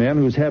good-looking young man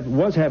who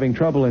was having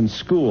trouble in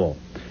school.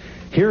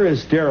 Here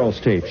is Daryl's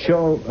tape.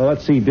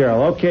 Let's see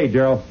Daryl. Okay,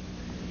 Daryl,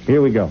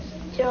 here we go.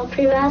 Daryl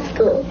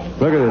Cremasco.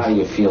 Look at this. How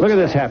you feel? Look at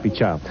this happy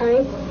child.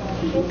 Hi.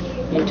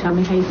 You tell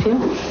me how you feel.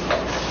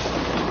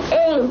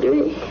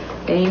 Angry.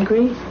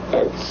 Angry?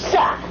 And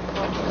sad.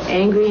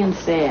 Angry and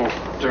sad.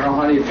 Daryl,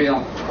 how do you feel?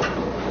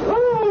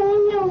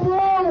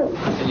 No.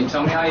 Can you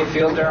tell me how you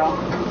feel, Daryl?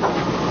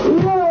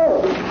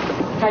 No.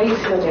 How do you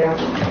feel, Daryl?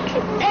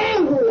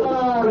 Angry.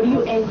 What are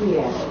you angry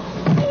at?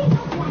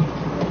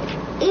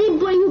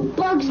 Anybody who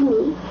bugs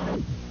me.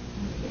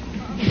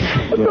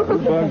 Who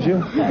bugs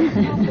you?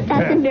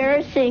 That's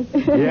embarrassing.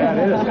 Yeah,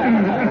 it is.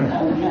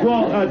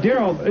 Well,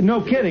 Daryl, no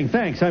kidding.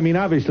 Thanks. I mean,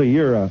 obviously,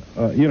 you're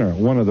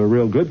one of the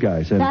real good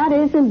guys. That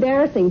is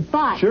embarrassing,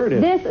 but sure it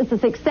is. This is a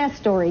success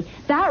story.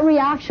 That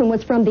reaction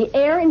was from the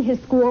air in his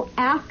school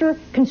after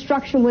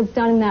construction was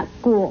done in that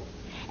school.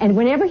 And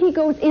whenever he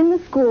goes in the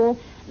school,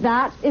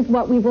 that is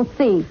what we will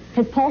see.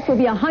 His pulse will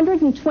be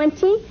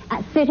 120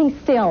 at sitting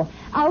still.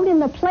 Out in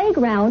the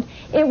playground,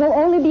 it will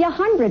only be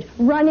 100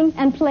 running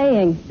and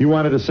playing. You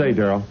wanted to say,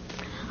 Daryl?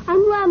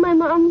 I'm glad my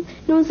mom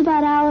knows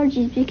about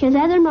allergies because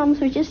other moms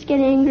would just get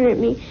angry at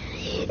me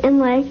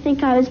and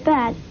think I was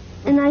bad.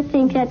 And I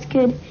think that's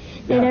good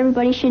that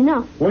everybody should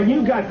know. When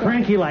you got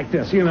cranky like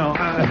this, when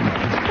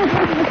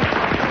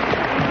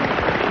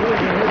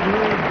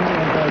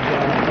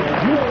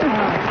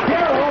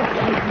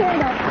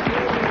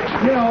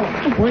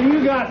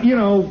you got,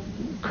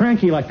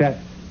 cranky like that,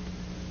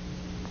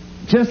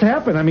 just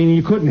happened. I mean,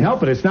 you couldn't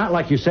help it. It's not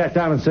like you sat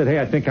down and said, hey,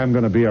 I think I'm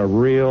going to be a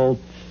real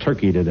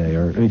turkey today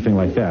or anything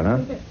like that, huh?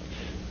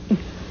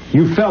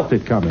 You felt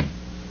it coming.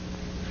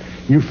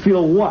 You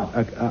feel what?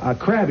 A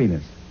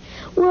crabbiness?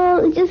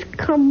 Well, it just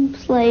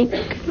comes,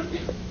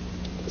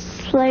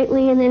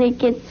 slightly, and then it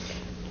gets,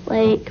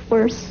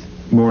 worse.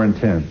 More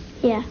intense?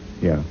 Yeah.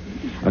 Yeah.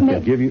 Okay,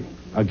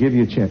 I'll give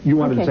you a chance. You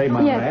wanted to say,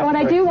 Mom? Yes, what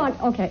I do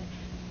want... Okay.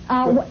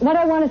 What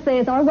I want to say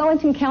is our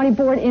Wellington County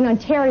Board in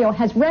Ontario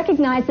has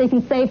recognized they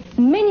can save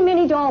many,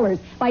 many dollars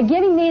by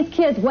giving these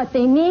kids what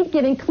they need,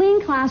 giving clean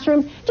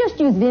classrooms.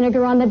 Just use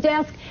vinegar on the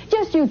desk.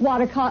 Just use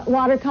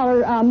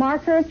watercolor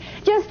markers.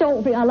 Just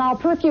don't allow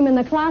perfume in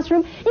the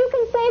classroom. You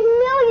can save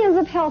millions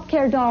of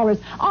healthcare dollars.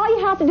 All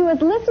you have to do is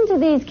listen to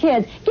these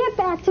kids. Get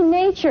back to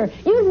nature.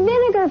 Use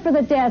vinegar for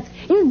the desk.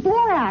 Use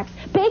borax.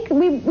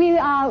 We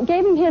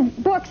gave him his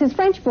books, his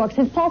French books.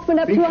 His pulse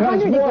went up to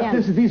 100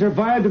 again. These are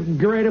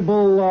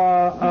biodegradable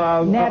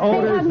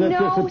odors. They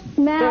have no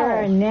smell.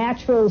 There are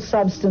natural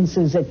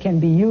substances that can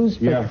be used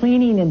for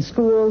cleaning in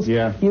schools.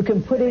 Yeah. You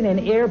can put in an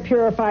air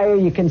purifier.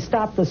 You can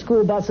stop the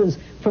school buses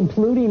from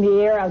polluting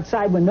the air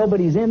outside when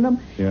nobody's in them.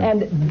 Yeah.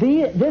 And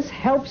this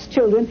helps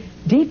children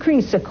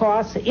decrease the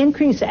costs,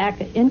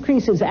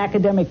 increases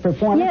academic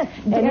performance,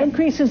 and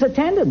increases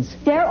attendance.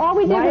 All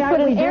we did was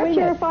put an air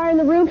purifier in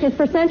the room. His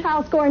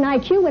percentile score in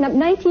IQ went up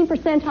 19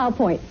 percentile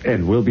points.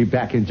 And we'll be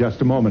back in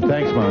just a moment.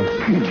 Thanks, Mom.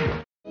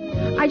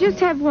 I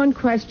just have one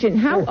question.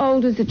 How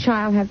old does a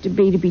child have to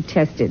be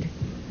tested?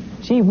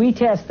 Gee, we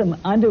test them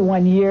under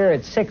 1 year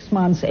at 6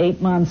 months, 8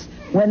 months.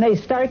 When they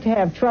start to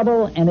have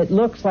trouble and it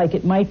looks like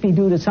it might be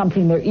due to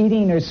something they're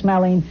eating or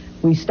smelling,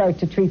 we start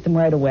to treat them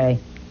right away.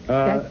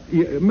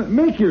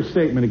 Make your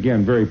statement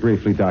again very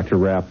briefly, Dr.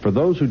 Rapp. For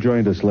those who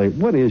joined us late,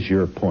 what is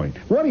your point?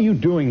 What are you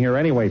doing here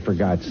anyway, for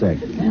God's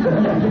sake?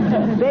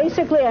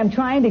 Basically, I'm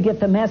trying to get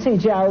the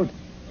message out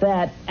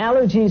that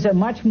allergies are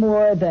much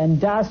more than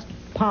dust,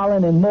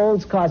 pollen, and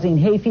molds causing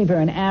hay fever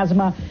and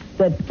asthma,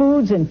 that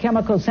foods and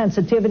chemical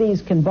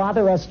sensitivities can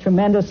bother us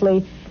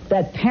tremendously,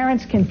 that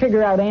parents can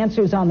figure out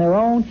answers on their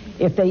own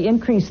if they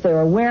increase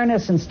their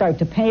awareness and start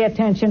to pay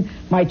attention.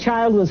 My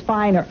child was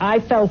fine, or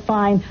I felt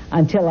fine,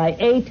 until I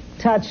ate,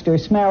 touched, or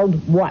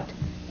smelled what?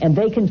 And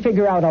they can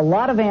figure out a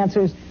lot of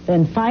answers,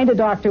 then find a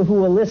doctor who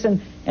will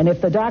listen. And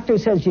if the doctor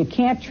says you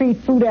can't treat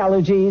food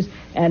allergies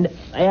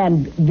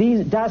and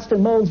these dust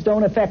and molds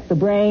don't affect the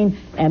brain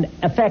and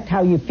affect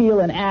how you feel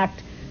and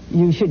act,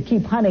 you should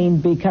keep hunting,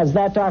 because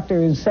that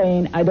doctor is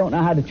saying, I don't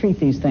know how to treat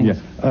these things.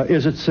 Yeah.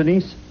 Is it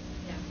Sinise?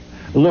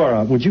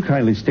 Laura, would you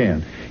kindly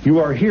stand? You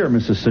are here,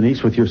 Mrs.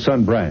 Sinise, with your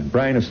son, Brian.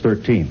 Brian is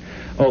 13.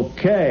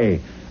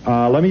 Okay.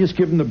 Let me just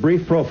give him the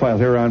brief profile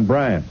here on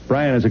Brian.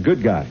 Brian is a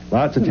good guy.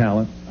 Lots of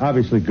talent.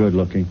 Obviously good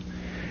looking.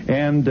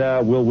 And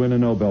will win a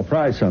Nobel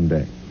Prize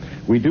someday.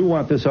 We do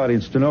want this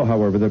audience to know,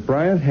 however, that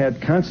Brian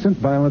had constant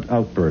violent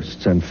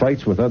outbursts and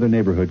fights with other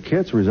neighborhood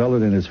kids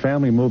resulted in his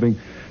family moving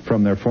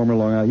from their former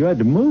Long Island. You had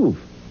to move.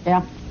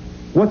 Yeah.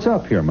 What's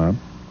up here, Mom?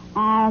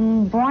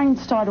 Brian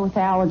started with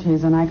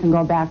allergies, and I can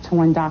go back to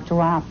when Dr.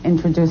 Rapp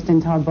introduced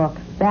into her book,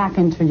 Back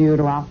into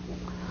Utero.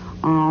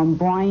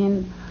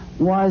 Brian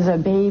was a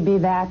baby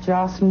that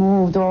just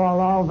moved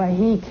all over.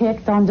 He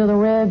kicked under the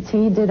ribs.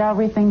 He did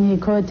everything he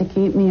could to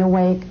keep me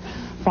awake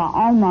for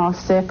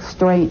almost 6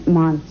 straight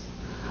months.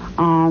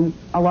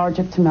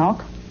 Allergic to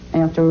milk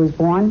after he was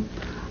born,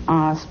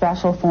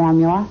 special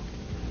formula,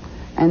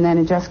 and then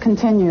it just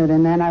continued.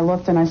 And then I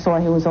looked and I saw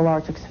he was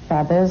allergic to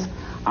feathers.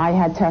 I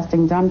had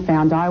testing done,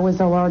 found I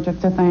was allergic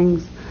to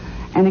things.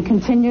 And it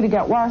continued to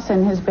get worse,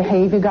 and his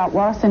behavior got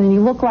worse. And he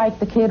looked like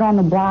the kid on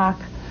the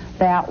block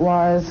that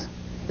was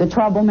the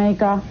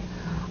troublemaker,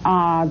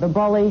 the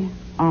bully.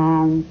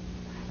 And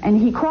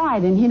he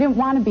cried, and he didn't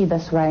want to be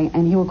this way.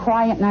 And he would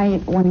cry at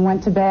night when he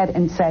went to bed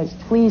and say,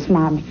 please,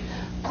 Mommy,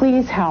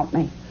 please help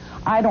me.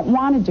 I don't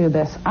want to do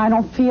this. I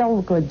don't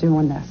feel good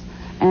doing this.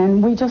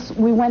 And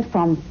we went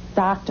from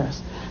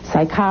doctors,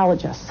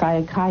 psychologists,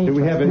 psychiatrists, Did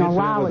we have an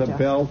neurologists. incident with a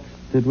belt?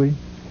 Did we?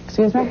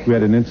 Excuse me? We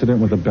had an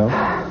incident with a belt?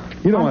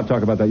 You don't want to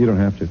talk about that. You don't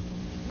have to. You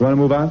want to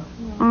move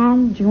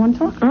on? Do you want to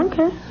talk?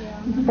 Okay.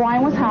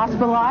 Brian was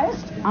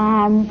hospitalized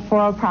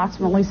for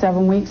approximately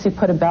 7 weeks. He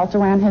put a belt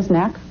around his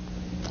neck.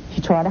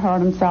 He tried to hurt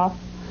himself.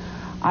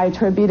 I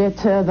attribute it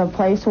to the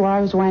place where I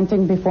was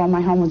renting before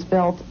my home was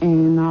built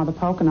in the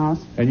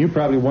Poconos. And you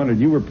probably wondered,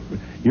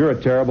 you're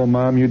a terrible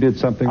mom. You did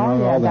something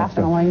wrong. Yeah, all that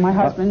definitely. Stuff. My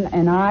husband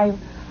and I,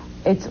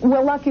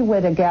 we're lucky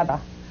we're together.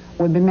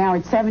 We've been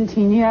married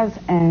 17 years,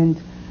 and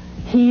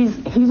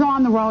he's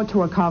on the road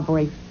to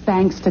recovery,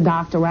 thanks to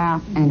Dr.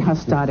 Rapp and her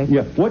study.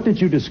 Yeah. What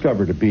did you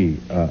discover to be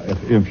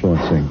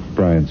influencing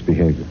Brian's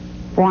behavior?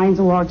 Brian's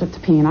allergic to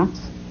peanuts,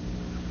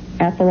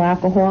 ethyl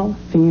alcohol,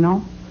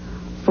 phenol,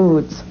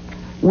 foods,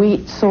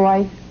 wheat,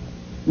 soy,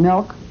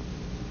 milk,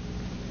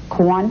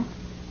 corn.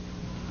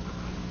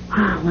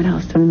 What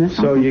else did I miss?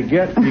 So you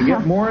get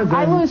more than...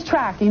 I lose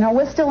track.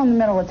 We're still in the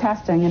middle of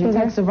testing, and it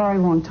takes a very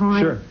long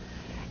time. Sure.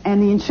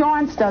 And the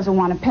insurance doesn't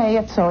want to pay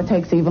it, so it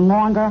takes even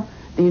longer.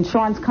 The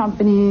insurance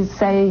companies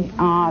say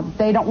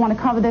they don't want to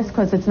cover this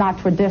because it's not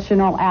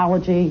traditional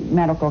allergy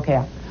medical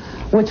care,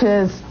 which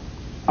is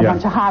a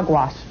bunch of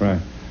hogwash. Right.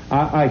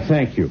 I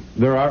thank you.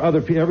 There are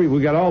other people.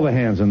 We got all the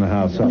hands in the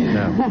house up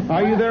now.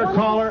 Are you there,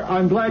 caller?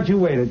 I'm glad you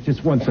waited.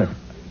 Just 1 second.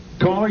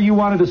 Caller, you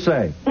wanted to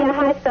say. Yeah,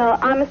 hi, Phil.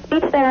 I'm a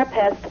speech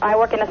therapist. I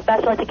work in a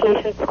special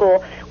education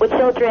school with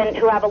children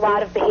who have a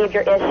lot of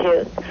behavior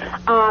issues.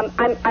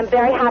 I'm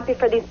very happy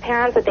for these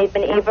parents that they've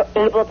been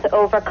able to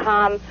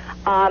overcome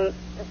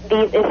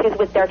these issues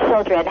with their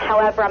children.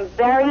 However, I'm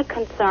very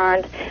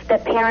concerned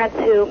that parents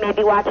who may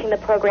be watching the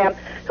program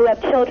who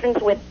have children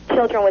with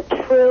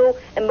true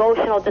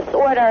emotional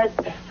disorders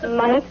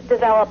might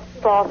develop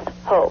false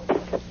hopes.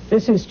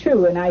 This is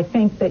true, and I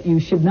think that you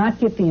should not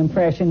get the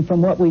impression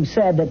from what we've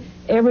said that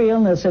every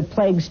illness that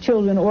plagues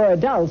children or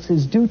adults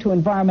is due to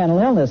environmental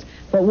illness.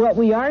 But what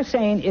we are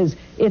saying is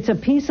it's a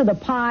piece of the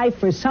pie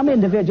for some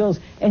individuals,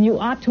 and you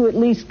ought to at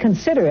least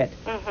consider it.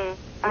 Mm-hmm.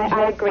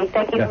 I agree.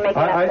 Thank you for making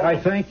that point. I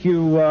thank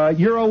you.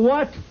 You're a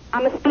what?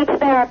 I'm a speech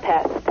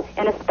therapist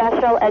in a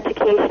special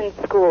education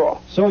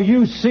school. So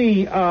you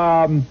see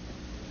young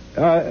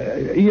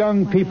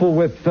people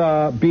with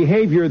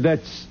behavior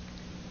that's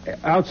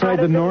outside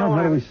the norm?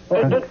 How do we...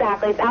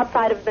 Exactly. It's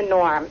outside of the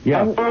norm.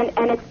 Yeah.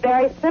 And it's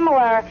very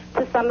similar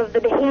to some of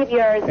the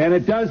behaviors. And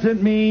it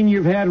doesn't mean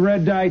you've had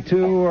red dye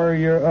too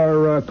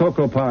or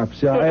Cocoa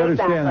Pops. I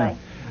understand that.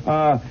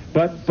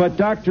 But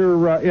Dr.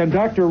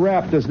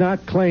 Rapp does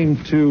not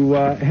claim to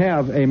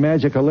have a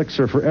magic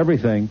elixir for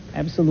everything.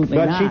 Absolutely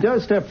but not. She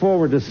does step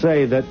forward to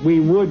say that we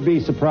would be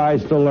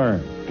surprised to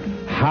learn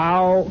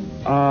how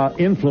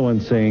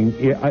influencing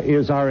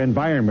is our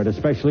environment,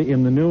 especially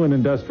in the new and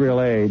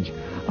industrial age,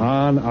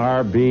 on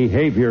our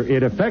behavior.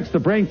 It affects the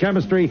brain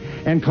chemistry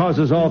and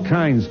causes all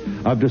kinds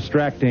of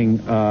distracting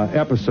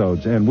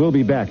episodes. And we'll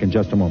be back in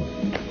just a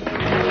moment.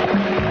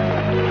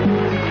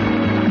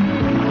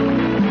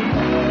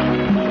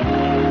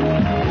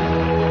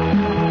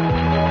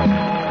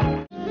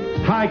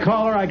 Hi,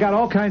 caller. I got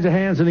all kinds of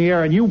hands in the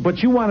air,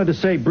 but you wanted to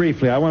say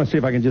briefly. I want to see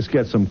if I can just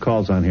get some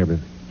calls on here.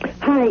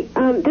 Hi,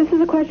 this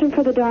is a question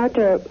for the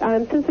doctor.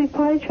 Since we've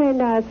potty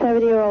trained our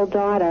 7-year-old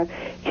daughter,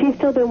 she's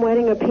still been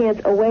wetting her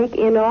pants awake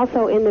and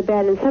also in the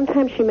bed, and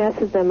sometimes she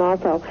messes them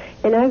also.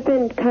 And I've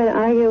been kind of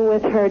arguing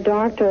with her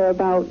doctor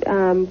about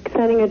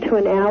sending her to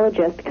an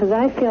allergist, because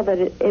I feel that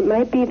it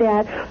might be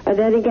that, or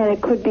then again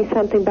it could be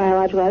something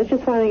biological. I was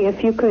just wondering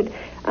if you could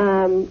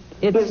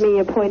give me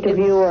a point of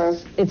view. Or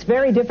It's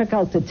very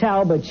difficult to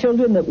tell, but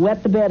children that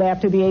wet the bed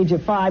after the age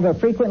of 5 are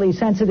frequently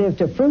sensitive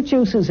to fruit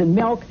juices and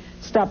milk.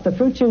 Stop the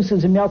fruit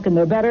juices and milk, and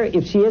they're better.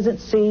 If she isn't,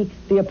 see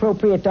the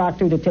appropriate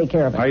doctor to take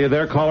care of it. Are you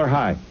there, caller?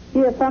 Hi.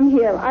 Yes, I'm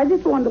here. I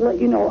just wanted to let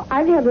you know,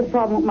 I've had this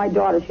problem with my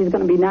daughter. She's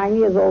going to be 9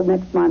 years old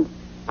next month.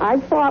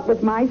 I fought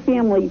with my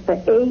family for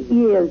 8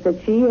 years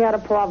that she had a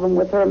problem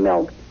with her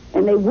milk,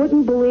 and they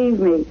wouldn't believe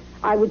me.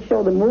 I would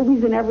show them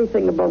movies and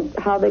everything about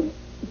how the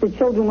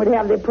children would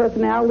have their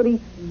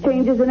personality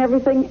changes and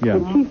everything. Yeah.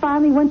 And she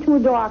finally went to a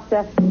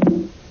doctor,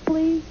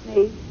 believed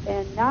me,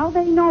 and now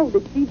they know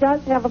that she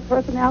does have a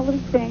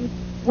personality change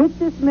with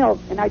this milk.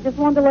 And I just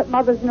wanted to let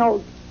mothers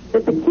know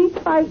that to keep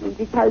fighting,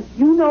 because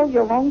you know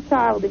your own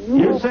child, and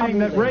You're saying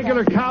that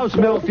regular cow's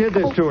milk did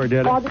this to her,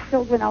 did it? All the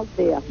children out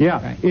there.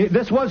 Yeah.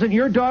 This wasn't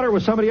your daughter, it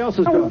was somebody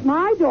else's No, it daughter. was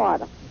my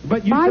daughter.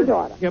 But you my said,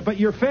 daughter. Yeah, but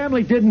your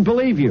family didn't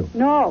believe you.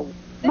 No.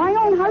 My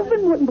own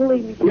husband wouldn't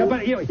believe me. Yeah,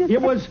 but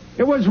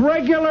it was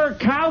regular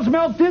cow's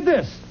milk did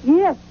this.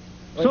 Yes.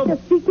 So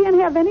just, she can't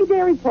have any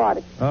dairy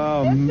products.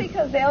 Just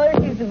because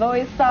allergies have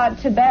always thought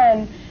to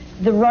Ben,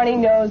 the runny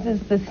nose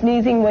is the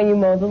sneezing when you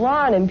mow the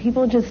lawn, and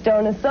people just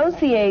don't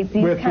associate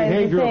these with kinds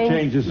of behavioral things.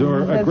 changes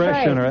or That's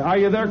aggression. right. Are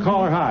you there,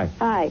 caller? Hi.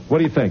 Hi. What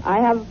do you think? I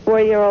have a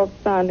 4-year-old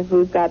son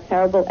who's got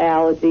terrible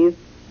allergies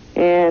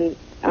and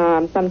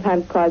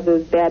sometimes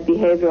causes bad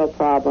behavioral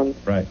problems.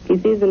 Right. He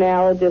sees an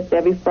allergist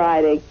every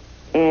Friday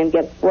and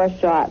gets 4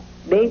 shots.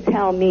 They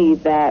tell me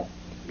that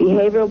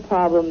behavioral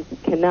problems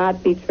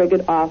cannot be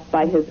triggered off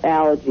by his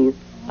allergies.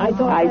 I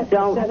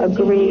don't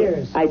agree.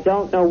 Years. I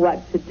don't know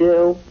what to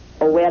do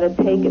or where to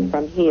take it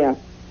from here.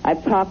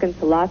 I've talked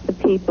to lots of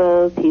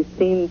people. He's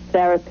seen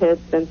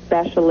therapists and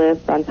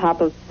specialists. On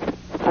top of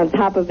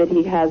it,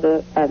 he has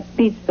a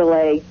speech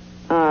delay,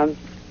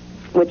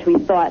 which we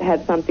thought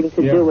had something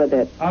to do with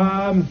it.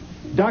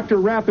 Dr.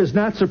 Rapp is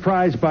not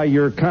surprised by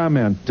your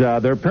comment.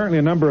 There are apparently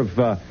a number of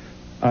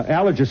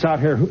allergists out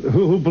here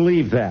who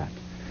believe that.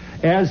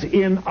 As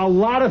in a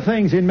lot of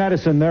things in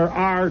medicine, there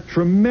are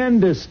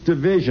tremendous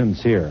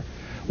divisions here.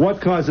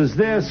 What causes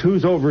this?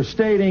 Who's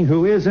overstating?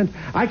 Who isn't?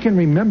 I can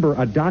remember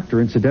a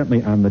doctor,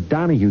 incidentally, on the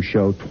Donahue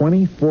show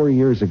 24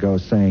 years ago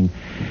saying,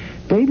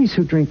 babies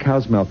who drink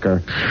cow's milk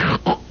are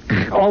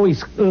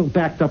always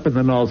backed up in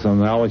the null zone.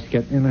 They always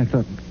get... And I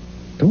thought,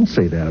 don't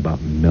say that about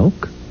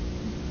milk.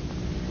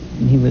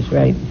 And he was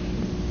right.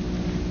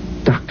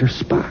 Dr.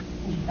 Spock.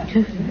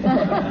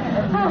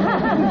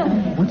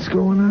 What's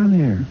going on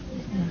here?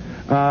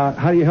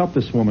 How do you help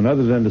this woman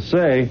other than to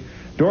say,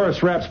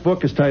 Doris Rapp's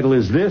book is titled,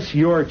 Is This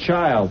Your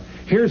Child?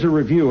 Here's a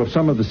review of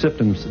some of the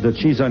symptoms that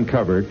she's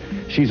uncovered.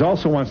 She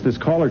also wants this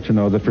caller to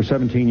know that for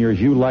 17 years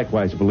you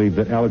likewise believe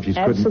that allergies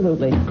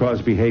couldn't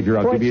cause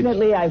behavior.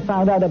 Fortunately, I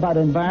found out about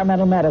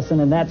environmental medicine,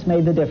 and that's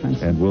made the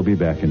difference. And we'll be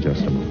back in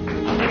just a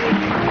moment.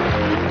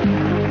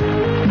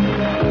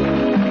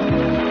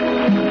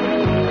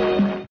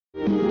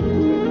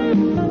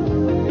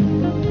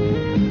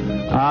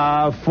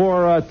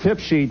 For a tip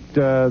sheet,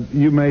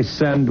 you may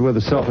send with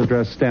a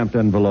self-addressed stamped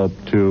envelope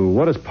to,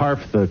 what is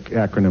PARF the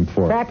acronym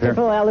for?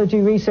 Practical Allergy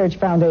Research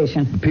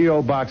Foundation.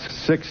 P.O. Box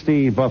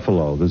 60,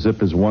 Buffalo. The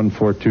zip is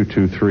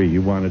 14223.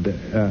 You wanted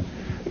to...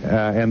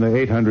 and the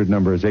 800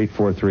 number is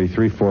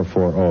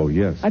 843-3440.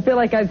 Yes. I feel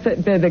like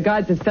the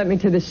gods have sent me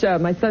to the show.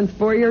 My son's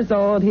 4 years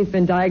old. He's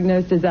been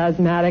diagnosed as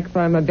asthmatic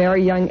from a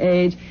very young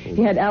age.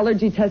 He had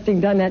allergy testing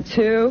done at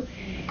 2.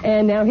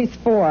 And now he's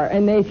 4.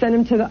 And they sent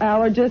him to the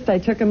allergist. I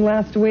took him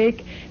last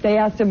week. They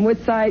asked him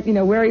what side,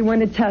 where he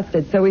wanted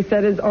tested. So he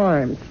said his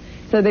arms.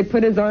 So they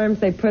put his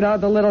arms, they put all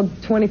the little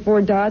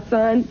 24 dots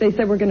on. They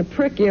said, we're going to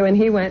prick you. And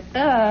he went,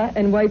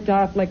 and wiped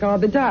off like all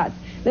the dots.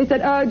 They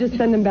said, just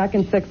send him back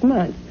in 6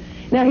 months.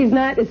 Now, he's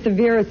not as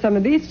severe as some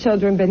of these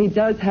children, but he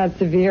does have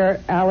severe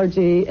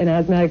allergy and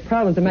asthmatic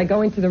problems. Am I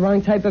going to the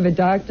wrong type of a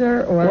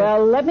doctor? Or?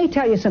 Well, let me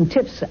tell you some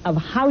tips of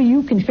how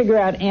you can figure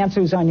out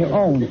answers on your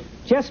own,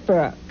 just for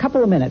a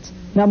couple of minutes.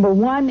 Number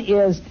one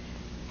is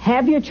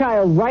Have your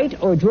child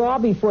write or draw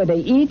before they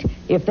eat.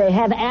 If they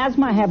have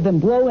asthma, have them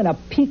blow in a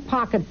peak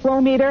pocket flow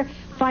meter.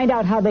 Find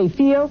out how they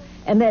feel.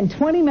 And then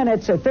 20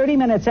 minutes or 30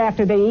 minutes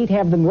after they eat,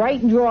 have them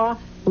write and draw.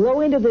 Blow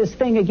into this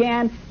thing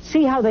again.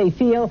 See how they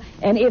feel.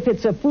 And if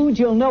it's a food,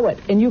 you'll know it.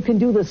 And you can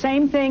do the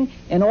same thing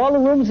in all the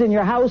rooms in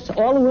your house,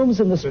 all the rooms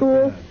in the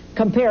school.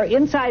 Compare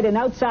inside and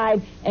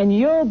outside, and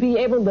you'll be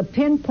able to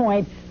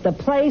pinpoint the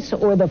place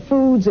or the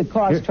foods that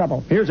cause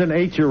trouble. Here's an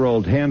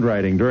 8-year-old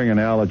handwriting during an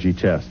allergy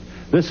test.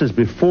 This is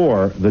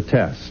before the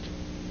test.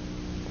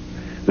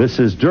 This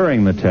is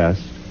during the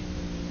test.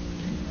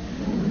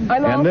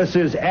 And this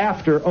is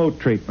after oat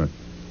treatment.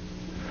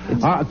 We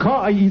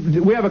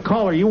have a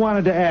caller you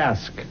wanted to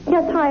ask.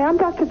 Yes, hi, I'm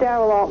Dr.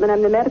 Darrell Altman.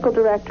 I'm the medical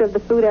director of the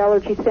Food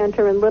Allergy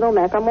Center in Little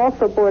Neck. I'm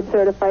also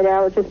board-certified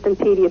allergist and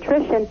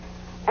pediatrician.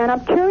 And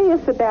I'm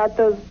curious about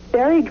those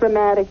very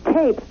dramatic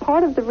tapes.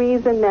 Part of the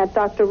reason that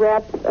Dr.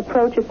 Rapp's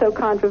approach is so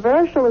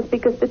controversial is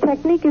because the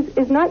technique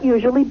is not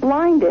usually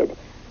blinded.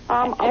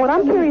 What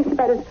I'm curious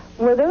about is,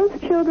 were those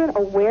children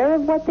aware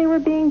of what they were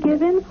being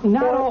given?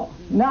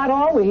 Not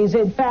always.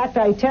 In fact,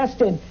 I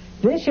tested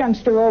this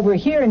youngster over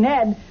here,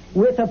 Ned,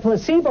 with a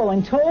placebo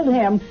and told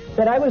him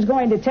that I was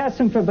going to test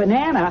him for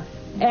banana,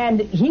 and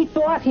he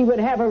thought he would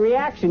have a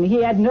reaction.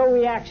 He had no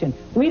reaction.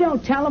 We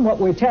don't tell him what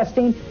we're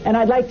testing, and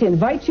I'd like to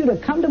invite you to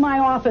come to my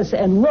office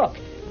and look.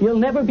 You'll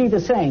never be the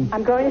same.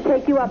 I'm going to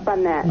take you up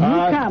on that.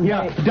 Come.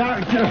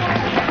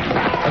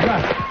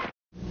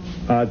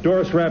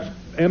 Doris Rapp,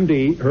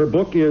 MD, her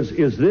book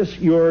is This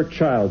Your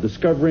Child?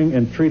 Discovering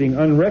and Treating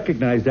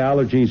Unrecognized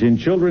Allergies in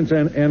Children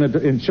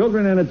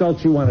and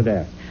Adults. You wanted to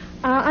ask.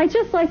 I'd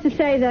just like to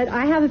say that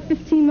I have a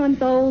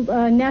 15-month-old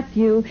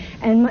nephew,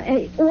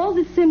 and all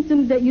the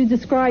symptoms that you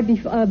described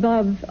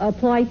above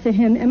apply to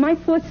him. And my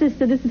poor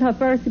sister, this is her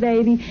first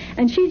baby,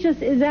 and she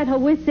just is at her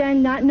wit's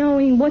end, not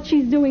knowing what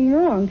she's doing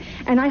wrong.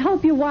 And I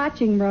hope you're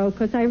watching, Ro,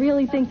 because I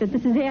really think that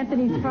this is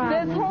Anthony's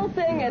problem. This whole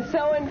thing is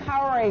so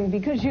empowering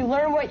because you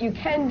learn what you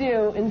can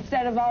do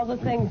instead of all the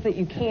things that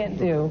you can't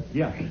do.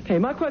 Yeah. Hey,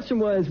 my question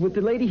was, with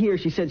the lady here,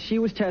 she said she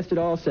was tested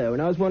also,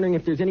 and I was wondering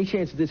if there's any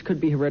chance that this could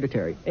be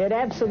hereditary. It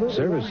absolutely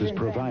Services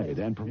provided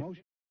and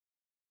promotion.